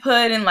your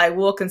input and like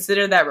we'll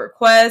consider that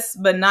request,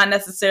 but not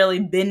necessarily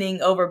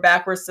bending over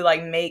backwards to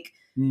like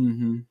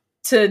Mm-hmm.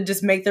 to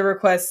just make the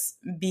request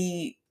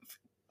be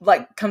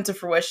like come to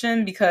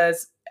fruition,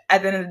 because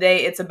at the end of the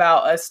day it's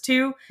about us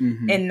two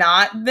Mm-hmm. and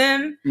not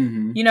them,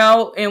 Mm-hmm. you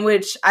know, in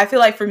which I feel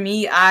like for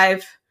me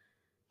I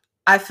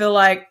feel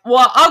like,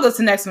 well, I'll go to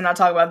the next one. I'll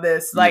talk about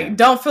this. Like, Yeah.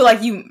 don't feel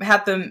like you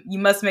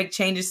must make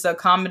changes to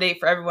accommodate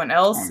for everyone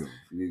else. Oh,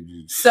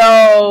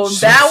 So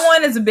that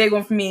one is a big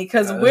one for me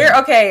because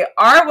Uh.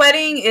 our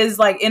wedding is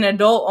like an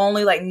adult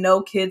only, like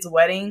no kids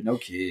wedding. No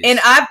kids. And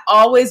I've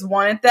always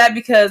wanted that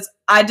because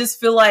I just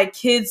feel like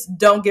kids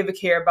don't give a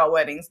care about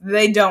weddings.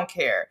 They don't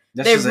care.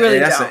 They really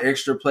don't. That's an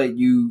extra plate.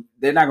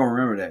 They're not gonna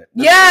remember that.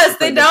 Yes,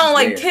 they don't.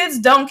 Like, kids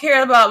don't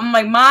care about. I'm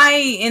like,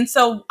 and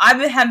so I've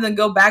been having to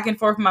go back and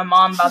forth with my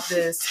mom about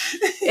this.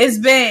 It's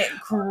been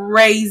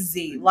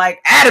crazy.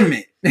 Like,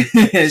 adamant.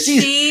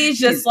 she's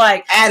just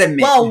like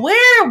adamant. Well,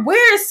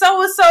 where is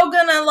so and so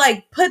gonna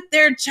like put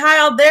their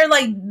child there?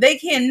 Like, they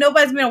can't.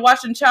 Nobody's gonna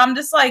watch their child. I'm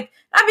just like,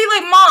 I'd be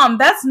like, Mom,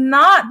 that's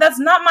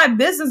not my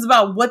business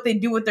about what they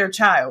do with their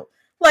child.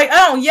 Like,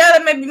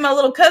 that may be my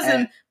little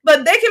cousin,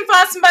 but they can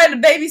find somebody to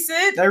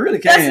babysit. They really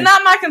can. That's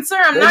not my concern.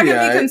 I'm not going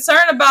to be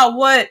concerned about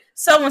what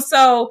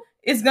so-and-so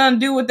is going to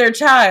do with their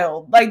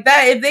child. Like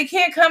that, if they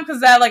can't come because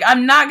that, like,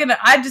 I'm not going to,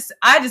 I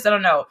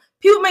don't know.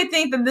 People may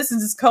think that this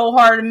is just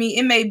cold-hearted to me.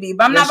 It may be,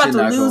 but I'm not about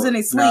to lose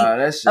any sleep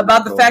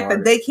about the fact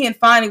that they can't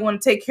find anyone to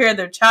take care of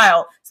their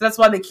child. So that's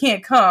why they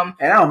can't come.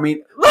 And I don't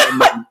mean,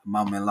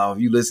 mama-in-law,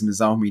 if you listen to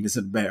this, I don't mean this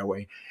in a bad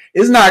way.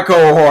 It's not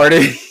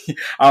cold-hearted.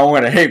 I don't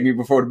want to hate me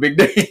before the big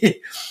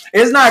day.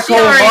 It's not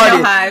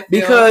cold-hearted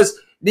because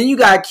then you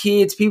got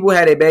kids, people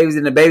had their babies,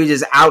 and the baby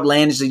just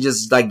outlandishly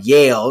just like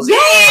yells.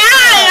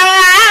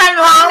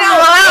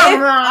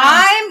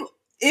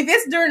 If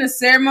it's during a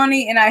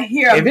ceremony and I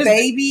hear a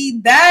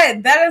baby,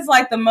 that is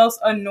like the most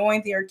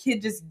annoying thing. Or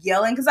kid just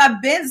yelling, because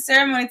I've been to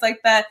ceremonies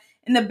like that,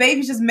 and the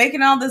baby's just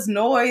making all this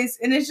noise,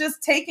 and it's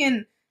just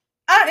taking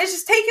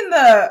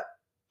the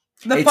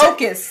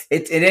focus.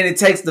 And then it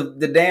takes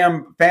the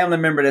damn family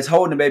member that's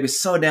holding the baby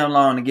so damn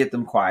long to get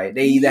them quiet.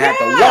 They either have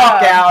to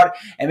walk out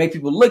and make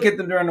people look at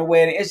them during the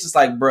wedding. It's just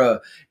like, bruh,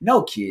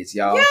 no kids,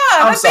 y'all. Yeah,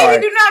 I'm sorry.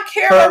 Baby do not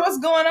care about what's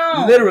going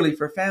on. Literally,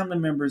 for family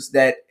members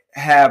that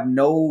have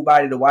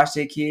nobody to watch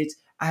their kids,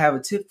 I have a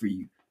tip for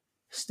you.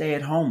 Stay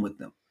at home with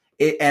them.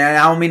 And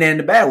I don't mean that in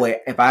a bad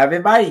way. If I've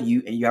invited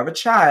you and you have a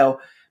child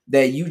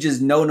that you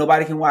just know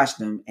nobody can watch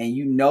them, and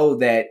you know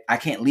that I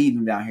can't leave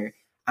them down here,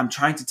 I'm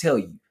trying to tell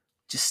you,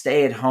 just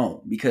stay at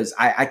home, because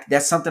I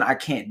that's something I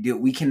can't deal.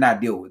 We cannot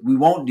deal with. We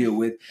won't deal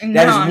with.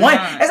 That's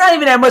not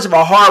even that much of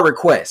a hard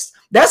request.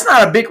 That's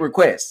not a big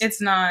request. It's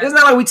not. It's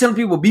not like we telling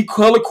people be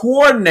color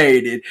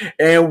coordinated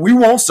and we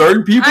want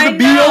certain people to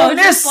be on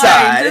this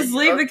side. Just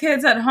leave the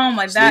kids at home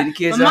like that.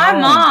 But my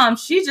mom,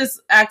 she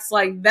just acts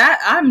like that.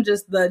 I'm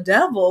just the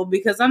devil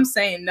because I'm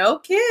saying no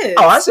kids.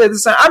 Oh, I said the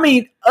same. I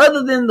mean,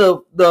 other than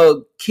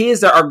the kids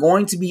that are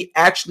going to be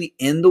actually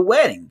in the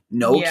wedding,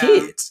 no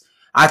kids.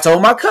 I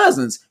told my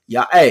cousins,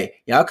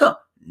 y'all come.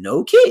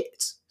 No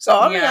kids. So,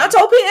 I mean, I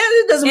told people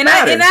it doesn't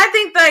matter. And I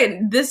think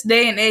that this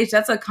day and age,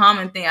 that's a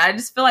common thing. I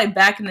just feel like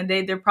back in the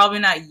day, they're probably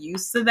not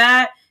used to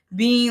that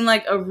being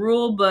like a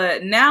rule.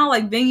 But now,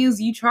 like, venues,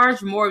 you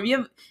charge more.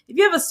 If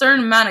you have a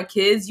certain amount of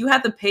kids, you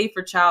have to pay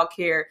for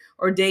childcare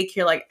or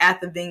daycare, like, at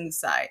the venue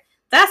site.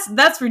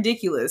 That's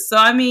ridiculous. So,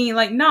 I mean,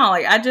 like, no,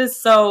 like, I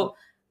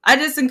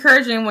just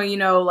encourage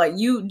anyone, like,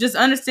 you just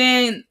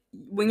understand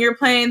when you're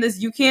playing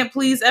this, you can't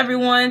please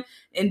everyone,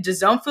 and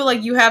just don't feel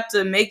like you have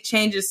to make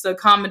changes to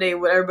accommodate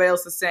what everybody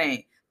else is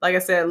saying. Like I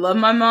said, love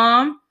my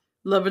mom,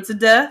 love her to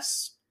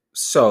death.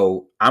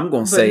 So I'm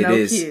gonna say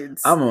this.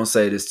 Kids. I'm gonna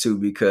say this too,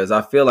 because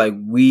I feel like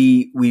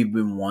we've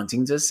been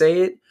wanting to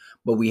say it,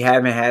 but we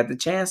haven't had the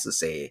chance to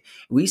say it.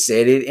 We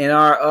said it in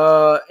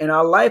our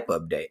life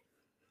update.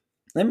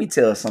 Let me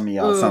tell some of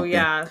y'all something.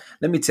 Yeah.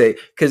 Let me tell you,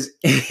 because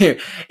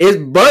it's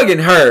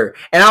bugging her.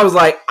 And I was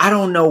like, I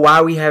don't know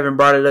why we haven't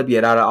brought it up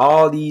yet. Out of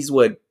all these,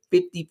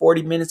 50,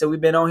 40 minutes that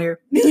we've been on here?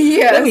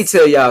 Yes. Let me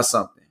tell y'all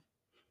something.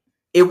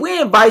 If we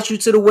invite you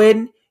to the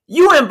wedding,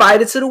 you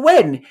invited to the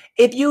wedding.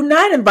 If you're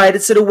not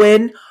invited to the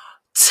wedding,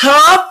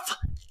 tough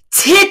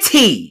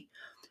titty.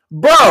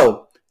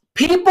 Bro,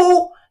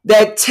 people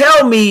that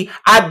tell me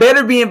I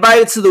better be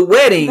invited to the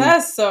wedding.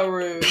 That's so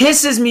rude.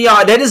 Pisses me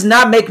off. That does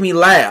not make me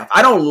laugh.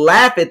 I don't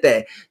laugh at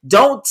that.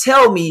 Don't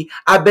tell me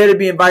I better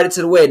be invited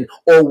to the wedding.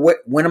 Or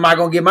when am I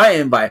going to get my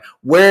invite?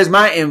 Where's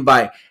my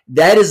invite?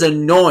 That is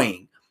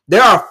annoying.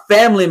 There are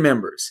family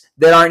members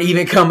that aren't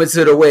even coming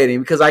to the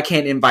wedding because I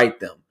can't invite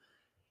them.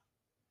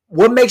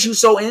 What makes you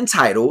so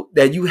entitled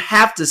that you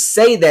have to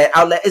say that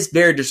out loud? It's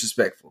very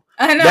disrespectful.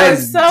 I know, that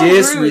it's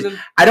so rude.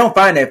 I don't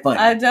find that funny.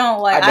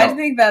 I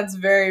think that's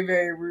very,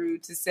 very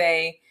rude to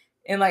say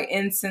and like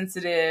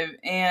insensitive.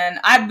 And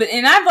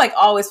I've like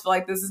always felt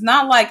like this. It's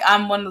not like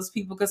I'm one of those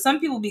people, because some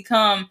people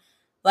become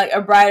like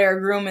a bride or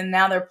a groom and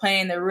now they're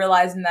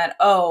realizing that,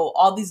 oh,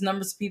 all these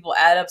numbers of people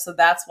add up, so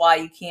that's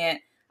why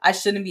I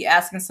shouldn't be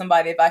asking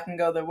somebody if I can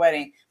go to their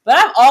wedding. But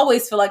I've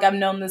always feel like I've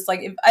known this.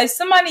 Like if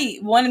somebody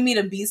wanted me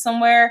to be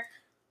somewhere,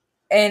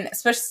 and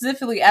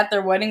specifically at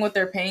their wedding, what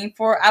they're paying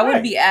for, I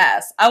would be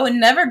asked. I would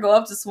never go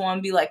up to someone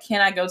and be like,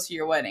 can I go to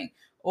your wedding?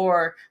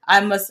 Or I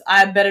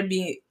better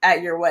be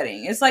at your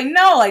wedding. It's like,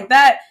 no, like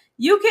that,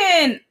 you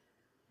can,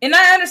 and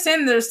I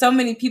understand there's so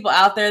many people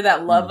out there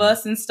that love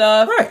us and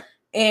stuff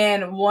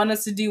and want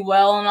us to do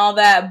well and all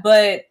that,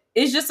 but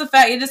it's just a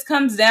fact. It just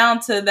comes down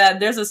to that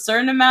there's a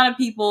certain amount of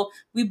people.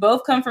 We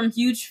both come from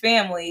huge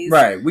families.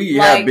 Right. We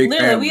have big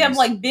families. We have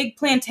like big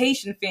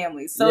plantation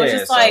families. So it's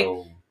just like,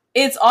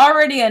 it's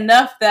already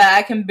enough that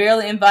I can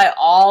barely invite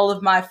all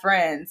of my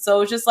friends.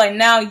 So it's just like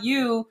now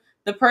you,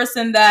 the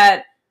person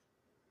that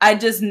I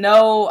just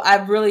know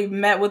I've really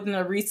met within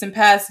the recent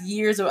past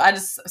years, or I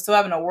just so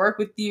happen to work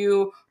with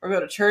you or go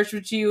to church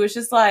with you. It's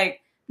just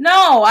like,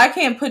 no, I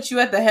can't put you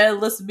at the head of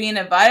the list of being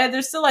invited.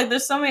 There's still like,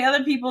 there's so many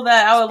other people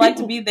that I would like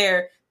to be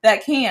there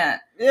that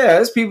can't. Yeah,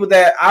 there's people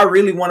that I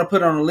really want to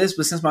put on the list,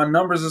 but since my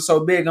numbers are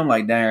so big, I'm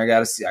like, dang, I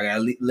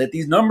gotta let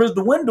these numbers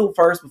dwindle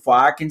first before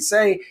I can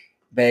say,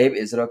 babe,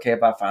 is it okay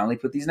if I finally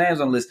put these names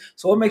on the list?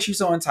 So what makes you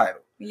so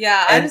entitled?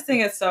 Yeah, And I just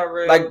think it's so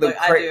rude. Like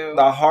I do.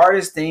 the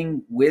hardest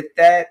thing with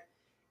that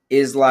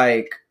is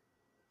like,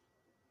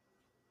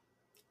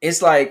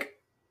 it's like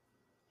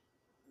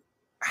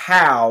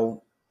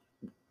how,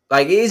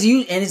 like it's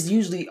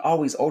usually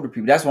always older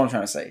people. That's what I'm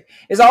trying to say.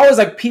 It's always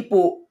like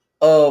people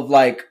of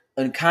like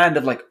a kind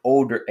of like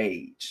older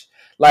age.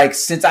 Like,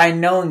 since I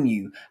known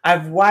you,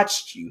 I've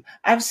watched you,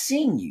 I've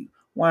seen you.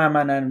 Why am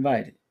I not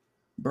invited,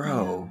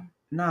 bro? Yeah.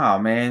 Nah,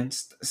 man,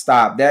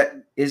 stop. That's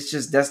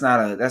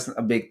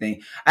a big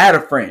thing. I had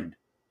a friend,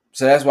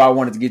 so that's why I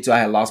wanted to get to. I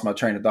had lost my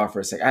train of thought for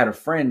a second. I had a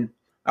friend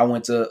I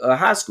went to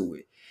high school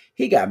with.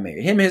 He got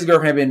married. Him and his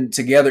girlfriend had been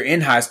together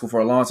in high school for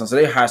a long time, so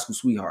they're high school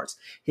sweethearts.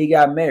 He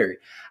got married.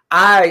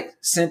 I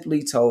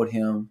simply told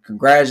him,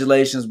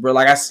 congratulations, bro.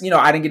 Like, I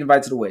didn't get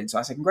invited to the wedding. So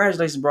I said,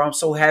 congratulations, bro. I'm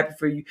so happy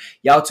for you.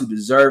 Y'all two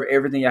deserve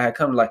everything y'all had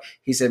come to. Like,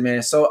 he said,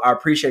 man, I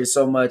appreciate it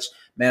so much.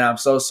 Man, I'm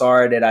so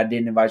sorry that I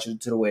didn't invite you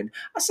to the wedding.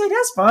 I said,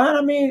 that's fine.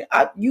 I mean,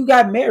 you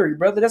got married,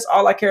 brother. That's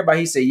all I care about.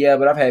 He said, yeah,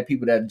 but I've had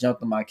people that have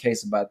jumped on my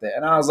case about that.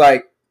 And I was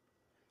like,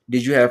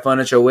 did you have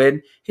fun at your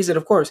wedding? He said,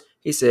 of course.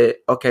 He said,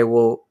 okay,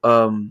 well,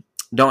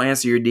 don't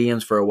answer your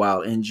DMs for a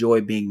while.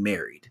 Enjoy being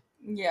married.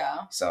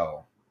 Yeah.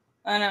 So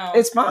I know.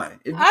 it's fine.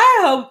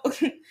 I hope.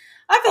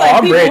 I feel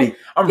like I'm ready.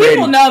 I'm people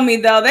ready. know me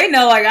though. They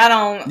know like I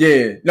don't.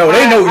 Yeah. No,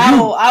 they know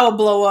you. I will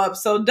blow up.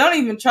 So don't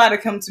even try to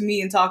come to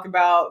me and talk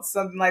about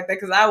something like that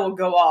because I will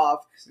go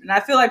off. And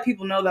I feel like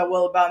people know that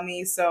well about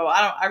me. So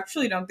I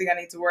truly don't think I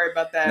need to worry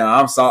about that. No,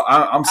 I'm soft.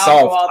 I'm I'll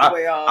soft. go all the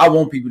way off. I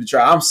want people to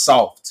try. I'm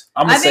soft.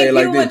 I'm gonna I say think it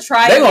like people would this.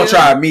 try They're gonna you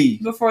try me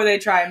before they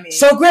try me.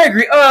 So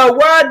Gregory,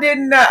 why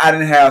didn't I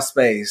didn't have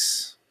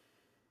space,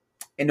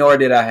 and nor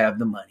did I have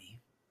the money.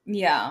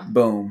 Yeah.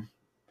 Boom.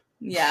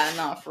 Yeah,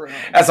 not for real.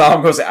 That's all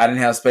I'm gonna say. I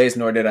didn't have space,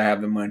 nor did I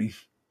have the money.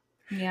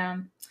 Yeah.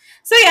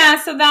 So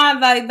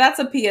that's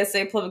a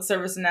PSA, public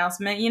service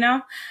announcement. You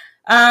know.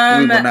 We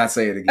will not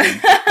say it again.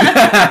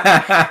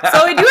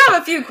 So we do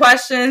have a few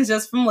questions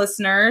just from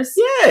listeners.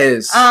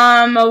 Yes.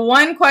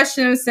 One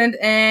question sent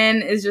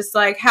in is just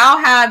like, how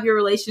have your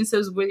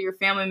relationships with your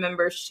family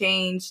members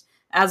changed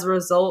as a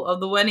result of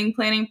the wedding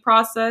planning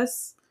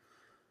process?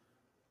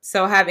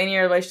 So have any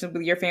relationship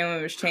with your family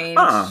members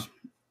changed?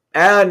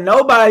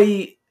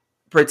 Nobody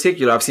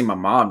particular. I've seen my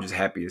mom just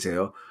happy as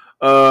hell.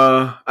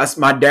 My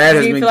dad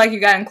has Do you been. feel like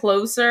you've gotten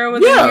closer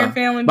with your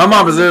family? My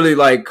mom has literally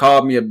like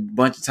called me a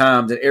bunch of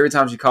times, and every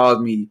time she calls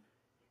me,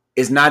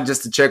 it's not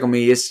just to check on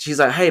me. She's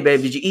like, "Hey,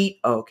 babe, did you eat?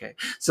 Oh, okay.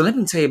 So let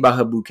me tell you about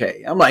her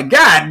bouquet." I'm like,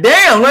 "God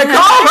damn! Like,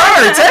 call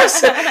her,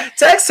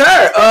 text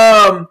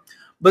her."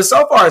 But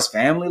so far as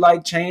family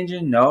like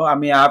changing, no. I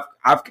mean,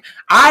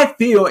 I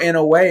feel in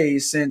a way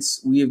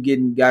since we have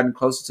gotten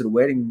closer to the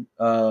wedding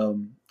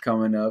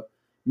coming up.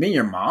 Me and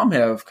your mom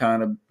have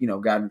kind of,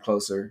 gotten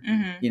closer,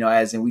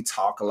 as in we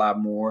talk a lot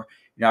more.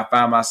 I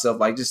found myself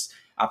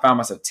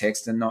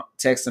texting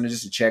her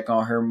just to check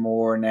on her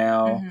more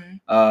now.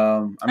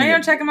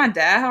 You're checking my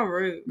dad? How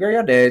rude. Girl,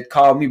 your dad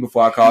called me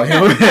before I called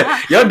him.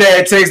 Your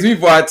dad texts me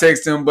before I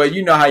text him, but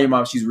you know how your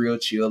mom, she's real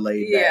chill,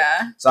 laid back.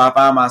 Yeah. So I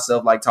found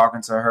myself like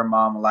talking to her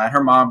mom a lot.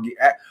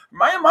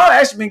 My mom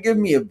actually been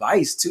giving me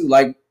advice too.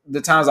 Like, the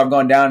times I've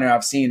gone down there,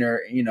 I've seen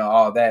her,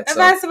 all that.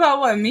 Advice about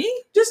what, me?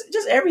 Just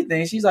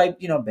everything. She's like,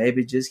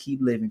 baby, just keep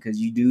living because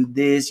you do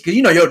this. Because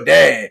your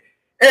dad,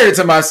 every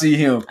time I see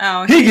him,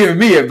 he giving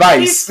me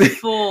advice. He's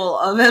full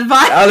of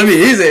advice.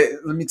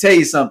 Let me tell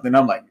you something.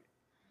 I'm like,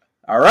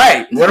 all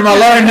right, what am I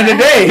learning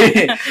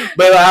today?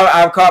 But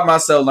I've caught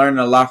myself learning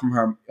a lot from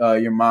her,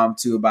 your mom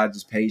too, about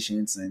just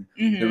patience and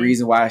the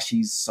reason why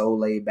she's so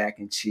laid back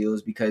and chill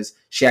is because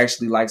she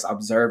actually likes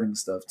observing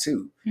stuff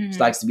too. She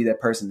likes to be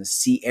that person to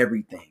see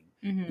everything.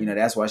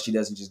 That's why she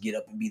doesn't just get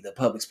up and be the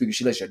public speaker.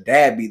 She lets your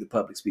dad be the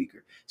public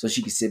speaker so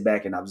she can sit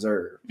back and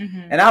observe.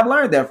 And I've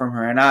learned that from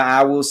her. And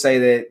I will say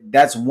that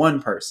that's one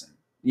person,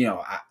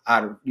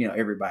 out of,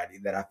 everybody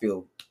that I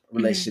feel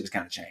relationships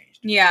kind of changed.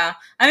 Yeah.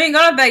 I mean,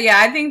 going with that, yeah,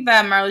 I think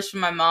that my relationship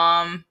with my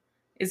mom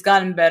has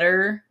gotten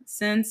better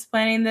since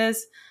planning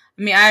this.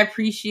 I mean, I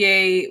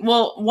appreciate,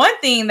 one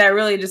thing that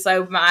really just like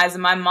opened my eyes,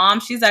 and my mom,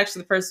 she's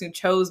actually the person who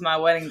chose my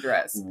wedding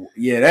dress.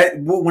 Yeah,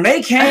 when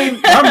they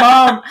came, her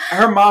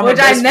mom, which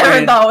I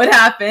never thought would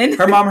happen.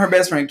 Her mom and her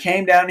best friend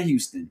came down to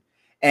Houston,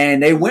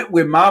 and they went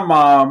with my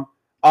mom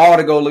all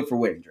to go look for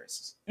wedding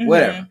dresses,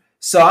 whatever.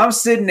 So I'm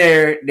sitting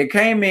there, they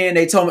came in,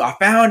 they told me, I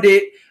found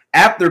it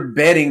after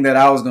betting that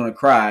I was going to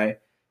cry.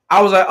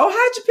 I was like, oh,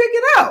 how'd you pick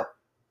it out?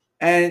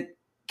 And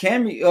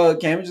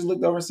Cammy just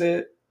looked over and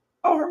said,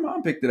 oh, her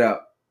mom picked it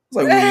out. I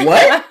was like,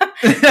 what?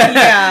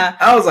 Yeah.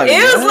 I was like,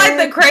 It was what?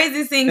 like the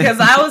crazy thing because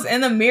I was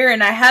in the mirror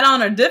and I had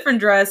on a different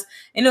dress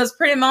and it was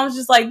pretty. Mom was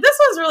just like, this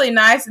was really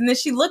nice. And then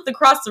she looked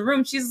across the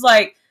room. She's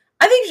like,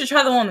 I think you should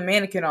try the one the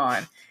mannequin on.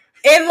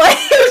 And like,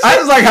 I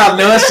just like how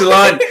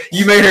nonchalant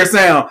you made her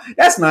sound.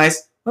 That's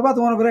nice. What about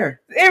the one over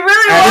there? it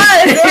really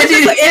was. It was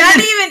just, and I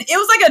didn't even, it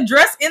was like a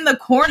dress in the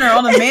corner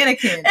on the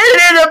mannequin.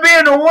 It ended up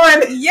being the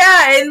one.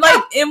 Yeah, and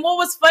like, and what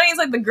was funny is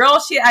like the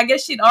girl, I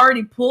guess she'd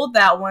already pulled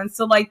that one.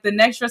 So like the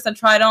next dress I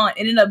tried on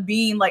ended up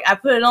being like, I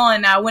put it on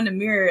and I went in the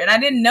mirror and I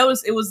didn't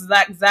notice it was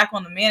that exact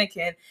on the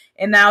mannequin.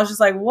 And I was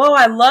just like, whoa,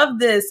 I love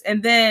this.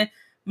 And then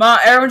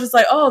everyone just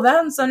like, oh,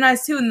 that one's so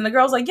nice too. And then the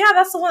girl was like, yeah,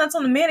 that's the one that's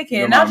on the mannequin.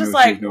 Your And I mom was just knew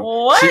what she like, was doing.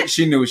 what?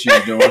 She knew what she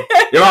was doing.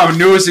 Your mom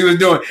knew what she was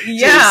doing.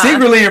 Yeah.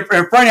 Secretly in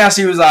front of y'all,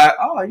 she was like,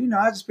 oh,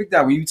 I just picked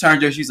that. When you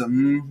turned your, she's like,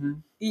 mm-hmm.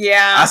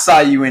 Yeah. I saw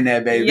you in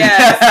that, baby. Yeah.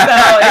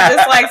 So it's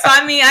just like, so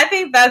I mean, I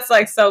think that's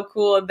like so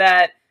cool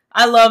that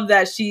I love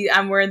that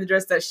I'm wearing the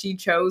dress that she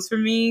chose for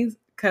me.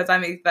 Because I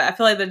mean, I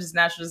feel like that just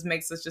naturally just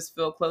makes us just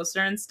feel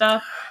closer and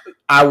stuff.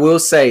 I will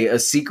say a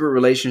secret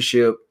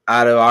relationship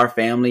out of our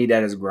family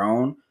that has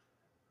grown.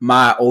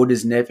 My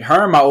oldest nephew,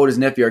 her and my oldest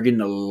nephew are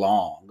getting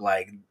along.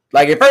 Like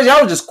at first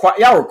y'all were just quiet.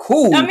 Y'all were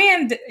cool. I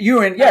mean,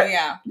 You and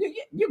yeah.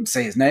 you can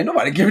say his name.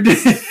 Nobody give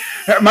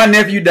a my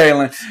nephew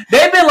Dalen.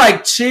 They've been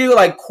like chill,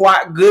 like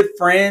quite good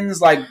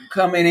friends, like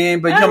coming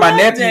in. But you know,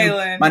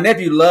 my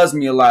nephew loves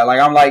me a lot.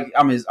 Like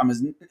I'm his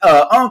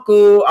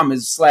uncle. I'm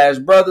his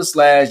 / brother /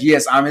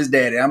 yes, I'm his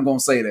daddy. I'm gonna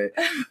say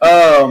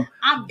that.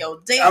 I'm your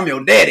daddy. I'm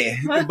your daddy.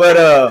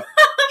 But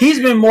he's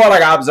been more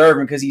like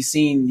observing because he's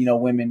seen, you know,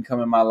 women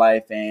come in my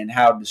life and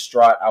how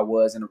distraught I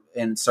was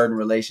in certain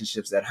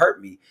relationships that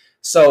hurt me.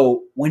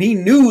 So when he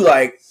knew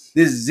like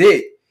this is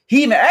it,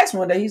 he even asked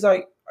one day, he's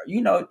like, you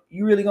know,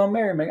 you really gonna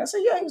marry me? I said,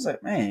 yeah. He was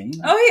like, man, you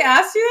know. Oh, he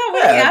asked you that?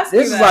 What he asked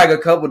This you is that? like a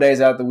couple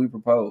days after we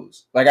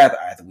proposed. Like after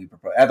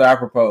I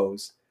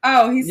proposed.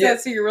 Oh, he said, Yeah.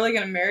 so you're really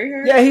gonna marry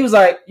her? Yeah, he was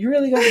like, you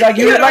really gonna like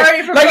You you had like,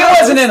 already like it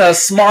proposed. wasn't in a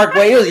smart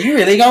way. It was you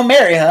really gonna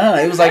marry her,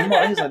 huh? It was like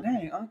more, he was like,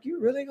 dang, Unc, you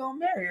really gonna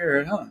marry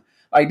her, huh?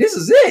 Like this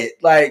is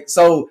it. Like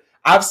so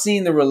I've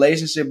seen the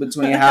relationship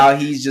between how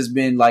he's just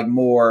been like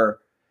more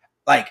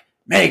like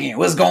Megan,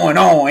 what's going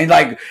on? And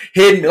like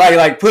hitting,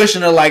 like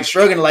pushing her, like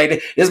shrugging, like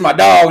this is my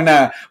dog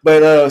now.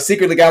 But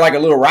secretly got like a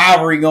little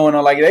rivalry going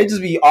on. Like they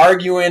just be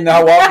arguing. And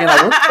I walk in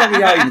like, what the fuck are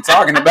y'all even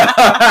talking about?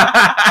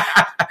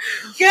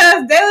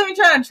 Because they be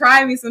trying to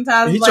try me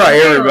sometimes. He like, try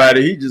Taylor,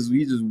 everybody. He just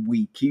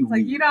weak. He like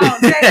weak. you don't,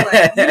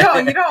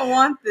 Taylor, you don't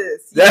want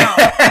this. You don't.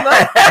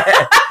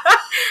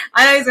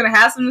 I know he's gonna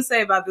have something to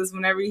say about this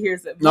whenever he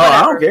hears it. No,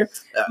 I don't care.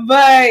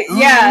 But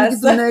yeah, Let me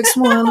get the next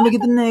one. Let me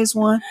get the next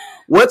one.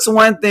 What's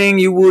one thing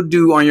you will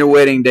do on your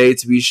wedding day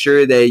to be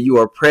sure that you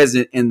are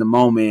present in the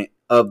moment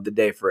of the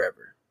day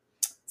forever?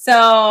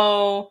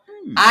 So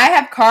I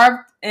have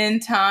carved in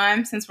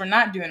time, since we're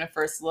not doing a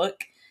first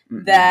look,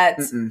 that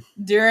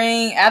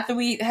after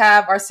we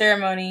have our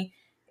ceremony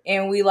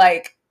and we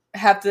like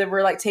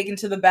we're like taken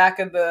to the back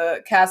of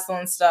the castle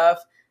and stuff,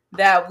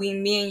 that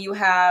me and you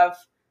have,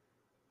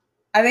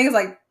 I think it's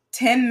like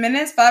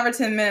 5 or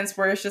 10 minutes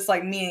where it's just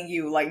like me and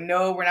you. Like,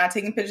 no, we're not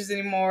taking pictures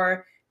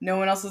anymore. No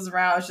one else is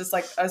around. It's just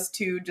like us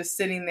two just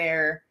sitting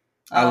there.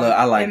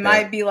 I like it that.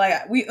 might be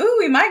like we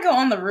might go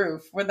on the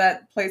roof where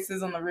that place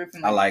is on the roof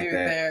and like, I like do it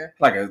that. there.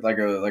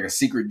 Like a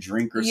secret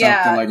drink or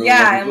Yeah, something.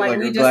 and like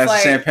we a just glass like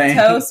of champagne.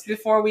 toast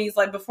before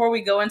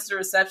we go into the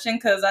reception,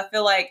 because I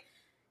feel like,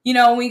 you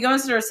know, when we go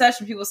into the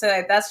reception, people say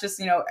like that's just,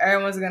 you know,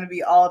 everyone's gonna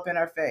be all up in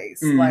our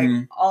face, like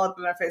all up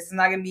in our face. It's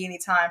not gonna be any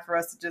time for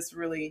us to just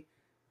really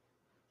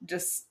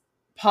just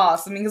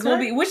pause. I mean,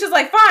 because which is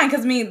like fine,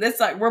 because I mean, it's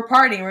like we're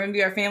partying, we're gonna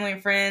be our family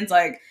and friends.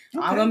 Like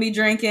I'm gonna be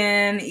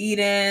drinking,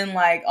 eating,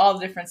 like all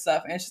the different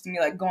stuff, and it's just gonna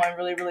be like going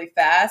really, really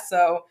fast.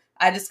 So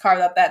I just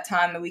carved out that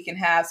time that we can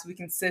have, so we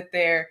can sit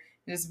there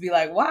and just be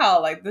like,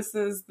 wow, like this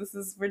is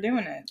we're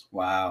doing it.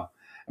 Wow.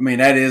 I mean,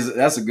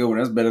 that's a good one.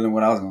 That's better than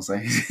what I was gonna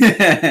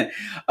say.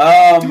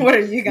 What are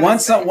you gonna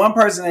say? One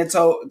person that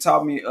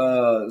taught me,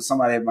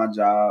 somebody at my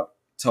job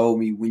told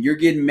me, when you're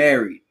getting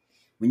married,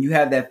 when you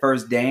have that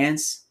first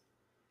dance,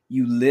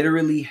 you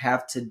literally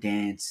have to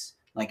dance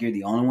like you're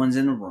the only ones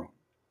in the room.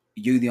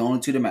 You're the only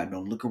two that matter.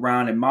 Don't look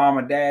around at mom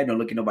or dad. Don't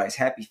look at nobody's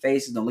happy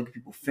faces. Don't look at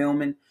people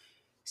filming. He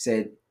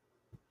said,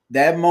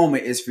 that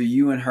moment is for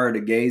you and her to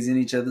gaze in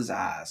each other's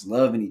eyes,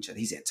 loving each other.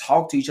 He said,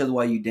 talk to each other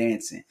while you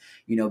dancing,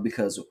 you know,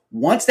 because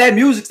once that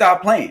music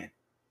stopped playing,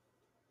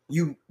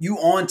 you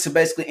on to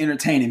basically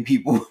entertaining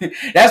people.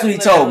 That's what he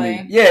told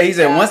me. Yeah, he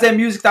said, once that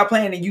music stopped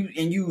playing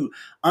and you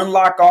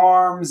unlock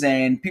arms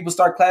and people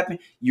start clapping,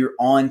 you're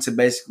on to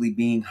basically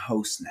being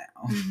host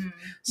now. Mm-hmm.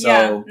 So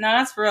yeah, no,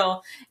 that's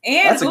real.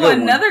 And that's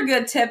another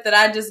good tip that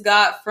I just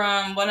got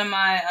from one of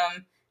my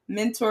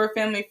mentor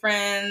family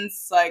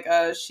friends, like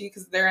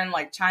because they're in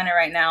like China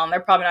right now and they're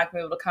probably not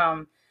gonna be able to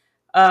come.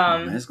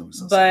 It's gonna be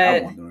so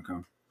sad. I want them to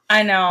come.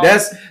 I know.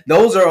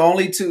 Those are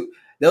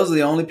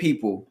the only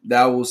people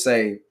that I will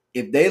say,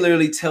 if they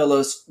literally tell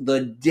us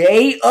the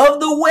day of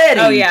the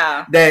wedding, oh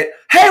yeah, that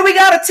hey, we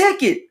got a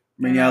ticket,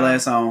 bring y'all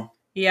ass on.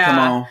 Yeah. Come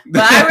on.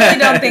 But I really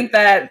don't think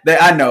that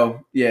I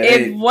know. Yeah.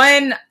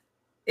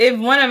 if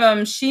one of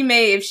them,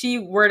 if she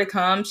were to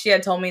come, she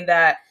had told me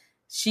that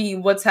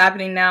what's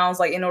happening now is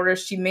like, in order,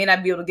 she may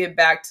not be able to get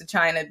back to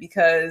China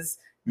because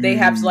they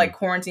have to like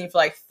quarantine for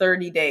like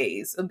 30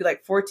 days. It'll be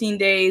like 14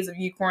 days of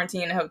you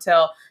quarantine in a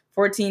hotel,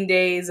 14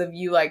 days of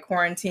you like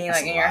quarantine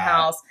like in your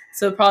house.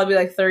 So it'll probably be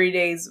like 30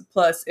 days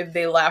plus if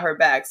they allow her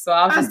back. So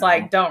I was just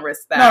like, don't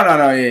risk that.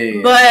 No,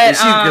 yeah. But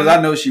because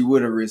I know she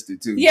would have risked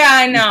it too. Yeah,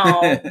 I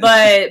know.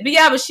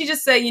 but she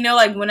just said,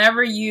 like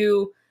whenever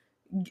you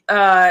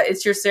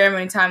it's your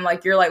ceremony time,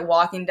 like you're like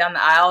walking down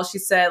the aisle, she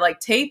said like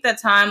take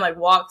that time, like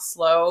walk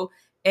slow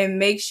and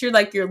make sure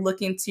like you're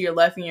looking to your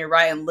left and your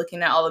right and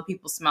looking at all the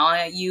people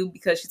smiling at you,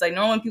 because she's like,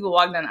 normally when people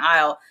walk down the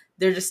aisle,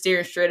 they're just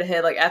staring straight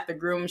ahead like at the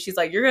groom. She's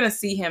like, you're gonna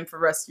see him for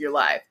the rest of your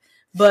life,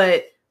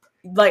 but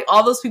like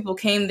all those people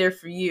came there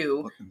for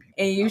you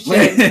and you should.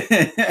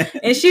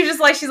 And she just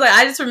like, she's like,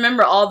 I just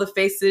remember all the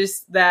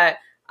faces that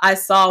I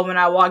saw when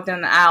I walked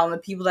down the aisle and the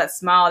people that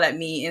smiled at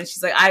me. And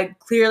she's like, I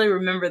clearly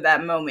remember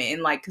that moment.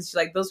 And like, cause she's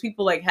like, those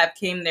people like have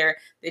came there,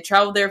 they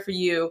traveled there for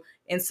you.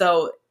 And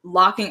so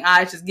locking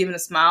eyes, just giving a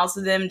smile to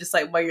them, just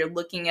like while you're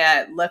looking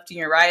at left and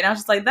your right. And I was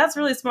just like, that's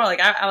really smart.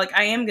 Like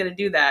I am going to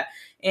do that.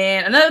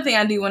 And another thing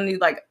I do want to do,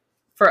 like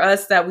for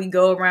us, that we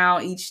go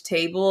around each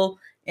table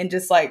and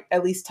just like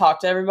at least talk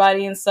to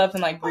everybody and stuff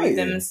and like greet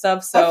them and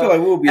stuff. So I feel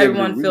like we'll be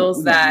everyone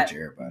feels that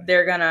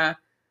they're gonna,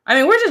 I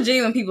mean, we're just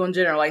genuine people in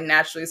general, like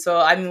naturally. So,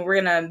 I mean,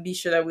 we're going to be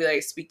sure that we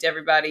like speak to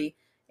everybody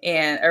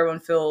and everyone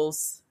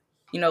feels,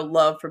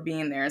 love for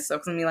being there and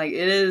stuff. Cause I mean, like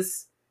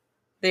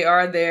they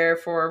are there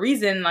for a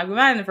reason. Like we're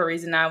not there for a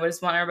reason now. We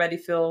just want everybody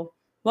to feel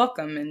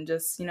welcome and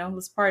just,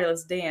 let's party,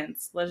 let's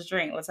dance, let's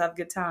drink, let's have a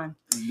good time.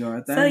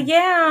 So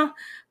yeah,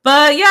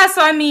 but yeah,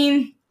 so I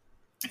mean,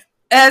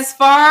 as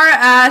far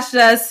as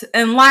just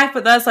in life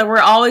with us, like we're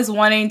always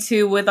wanting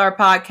to, with our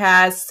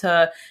podcast,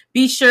 to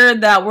be sure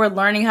that we're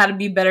learning how to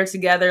be better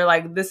together.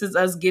 Like this is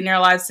us getting our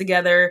lives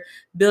together,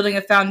 building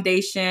a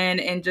foundation,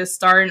 and just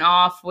starting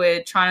off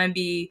with trying to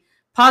be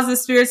positive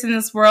spirits in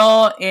this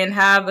world and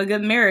have a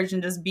good marriage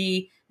and just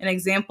be an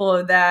example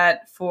of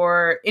that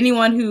for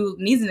anyone who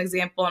needs an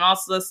example, and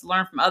also just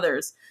learn from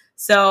others.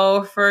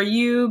 So for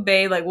you,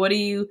 babe, like what did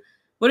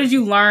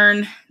you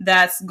learn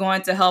that's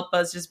going to help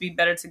us just be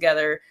better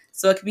together?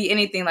 So it could be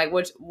anything, like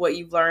what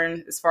you've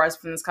learned as far as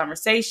from this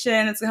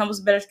conversation. It's going to help us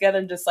better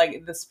together, just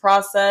like this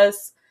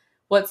process.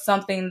 What's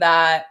something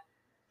that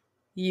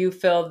you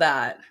feel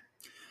that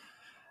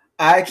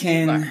I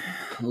can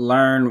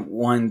learn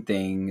one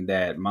thing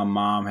that my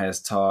mom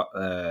has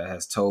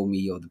told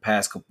me over the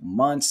past couple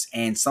months,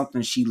 and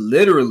something she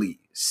literally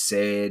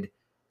said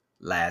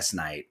last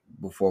night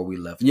before we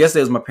left.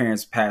 Yesterday was my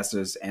parents'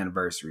 pastor's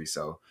anniversary,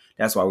 so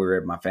that's why we were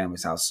at my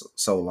family's house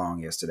so long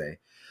yesterday.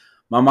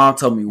 My mom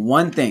told me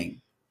one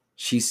thing.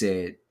 She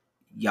said,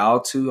 y'all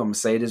two, I'm going to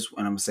say this, and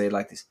I'm going to say it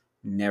like this,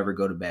 never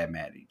go to bed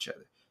mad at each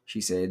other. She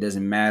said, it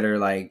doesn't matter,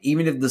 like,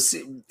 even if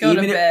go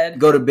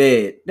to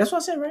bed. That's what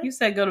I said, right? You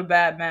said go to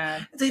bed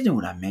mad. They knew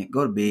what I meant.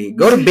 Go to bed,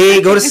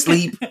 go to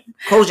sleep,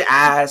 close your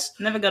eyes.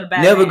 Never go to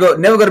bed Never go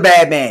to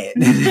bed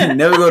mad.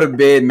 Never go to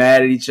bed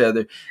mad at each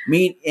other.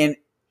 And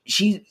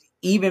she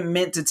even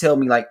meant to tell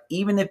me, like,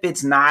 even if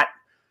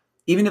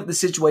the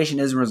situation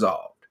isn't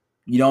resolved,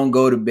 you don't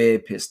go to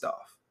bed pissed off.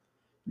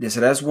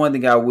 So that's one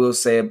thing I will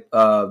say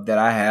that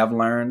I have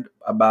learned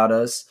about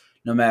us.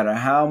 No matter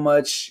how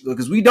much,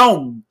 because we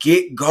don't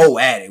go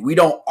at it. We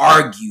don't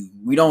argue.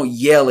 We don't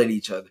yell at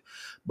each other.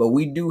 But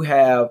we do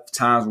have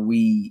times where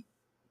we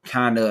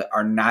kind of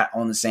are not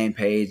on the same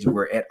page.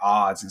 We're at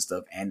odds and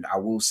stuff. And I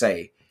will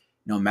say,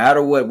 no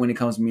matter what, when it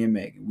comes to me and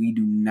Megan, we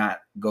do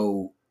not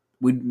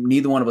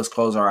neither one of us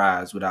close our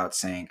eyes without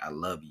saying, I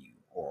love you,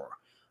 or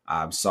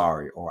I'm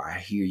sorry, or I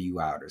hear you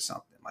out, or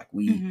something. Like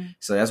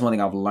so that's one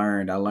thing I've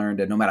learned. I learned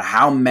that no matter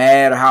how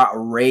mad or how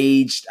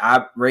raged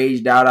out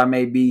I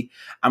may be,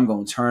 I'm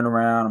going to turn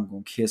around. I'm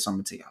going to kiss. I'm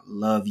going to tell you, I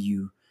love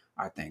you.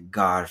 I thank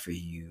God for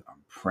you. I'm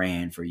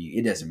praying for you.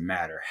 It doesn't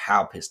matter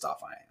how pissed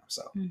off I am.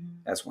 So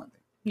that's one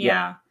thing.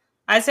 Yeah.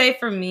 I'd say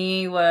for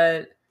me,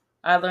 what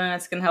I learned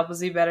that's going to help us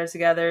be better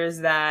together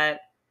is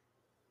that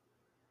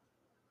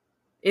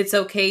it's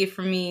okay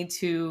for me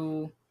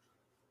to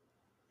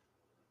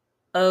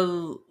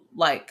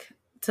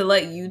to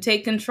let you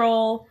take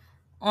control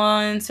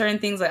on certain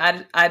things.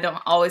 Like I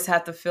don't always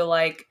have to feel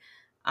like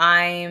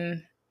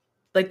I'm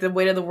like the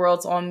weight of the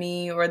world's on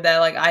me, or that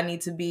like I need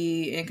to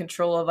be in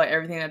control of like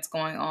everything that's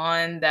going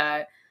on.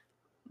 That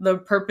the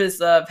purpose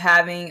of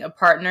having a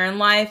partner in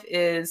life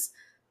is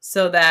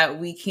so that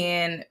we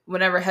can,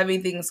 whenever heavy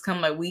things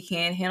come, like we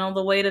can handle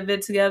the weight of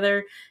it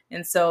together.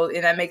 And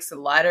that makes it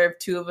lighter if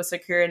two of us are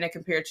carrying it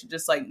compared to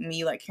just like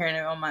me like carrying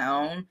it on my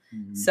own.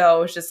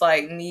 So it's just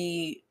like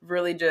me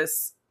really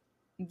just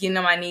getting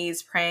on my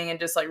knees, praying, and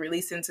just like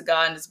releasing to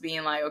God and just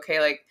being like, okay,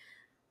 like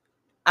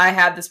I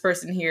have this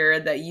person here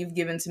that you've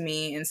given to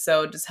me. And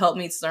so just help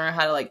me to learn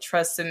how to like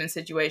trust him in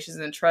situations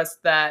and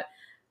trust that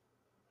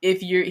if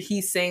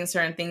he's saying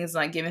certain things,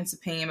 like giving his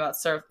opinion about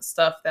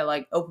stuff that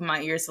like open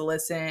my ears to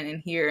listen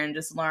and hear and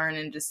just learn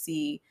and just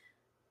see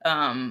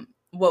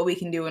what we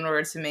can do in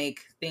order to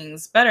make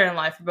things better in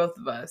life for both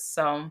of us.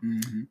 So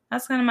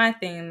that's kind of my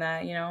thing,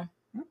 that, you know,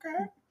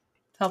 Okay.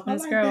 helping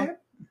this like girl.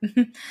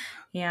 that.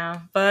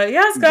 Yeah, but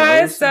yes,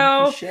 guys.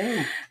 Gross, So you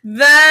can show.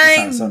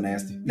 thanks. so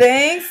nasty.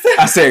 Thanks.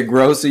 I said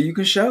gross so you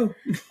can show.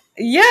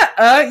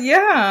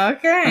 Yeah.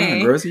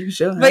 Okay. Gross so you can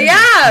show. But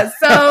yeah,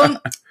 so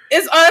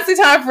it's honestly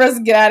time for us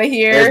to get out of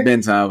here. It's been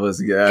time for us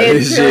to get out of It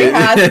this really shit.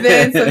 has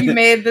been. So if you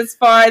made it this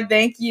far,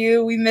 thank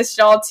you. We missed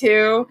y'all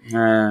too.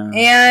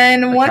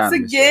 And once kinda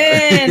miss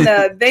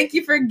again, thank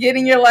you for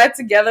getting your life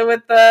together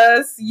with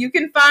us. You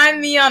can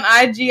find me on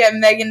IG at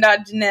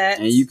Megan.Jeanette.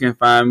 And you can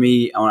find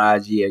me on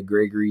IG at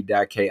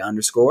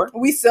Gregory.K_.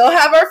 We still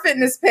have our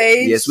fitness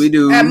page. Yes, we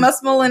do. At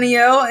Must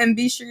Millennial. And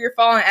be sure you're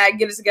following at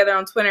Get It Together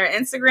on Twitter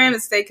and Instagram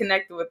and stay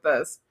connected with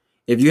us.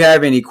 If you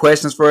have any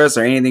questions for us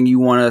or anything you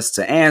want us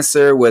to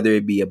answer, whether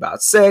it be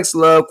about sex,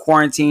 love,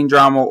 quarantine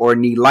drama, or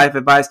need life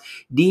advice,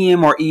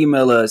 DM or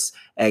email us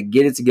at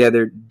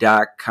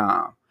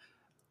getittogether.com.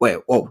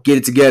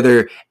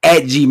 Getittogether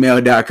at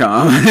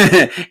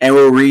gmail.com. And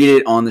we'll read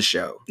it on the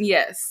show.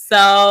 Yes.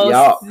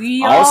 So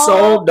see y'all.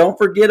 Also, don't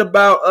forget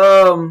about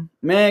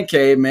Man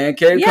Cave. Man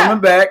Cave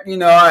coming back. You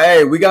know,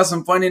 hey, we got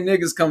some funny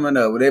niggas coming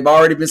up. They've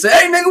already been saying,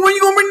 hey, nigga, when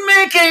you gonna bring the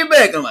Man Cave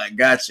back? I'm like, I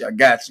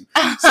got you.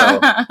 So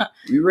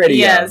we ready.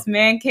 Yes, y'all.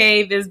 Man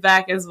Cave is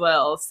back as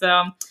well.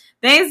 So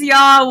thanks,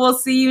 y'all. We'll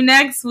see you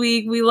next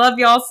week. We love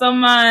y'all so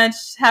much.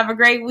 Have a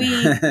great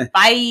week.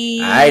 Bye.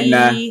 All right,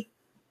 now.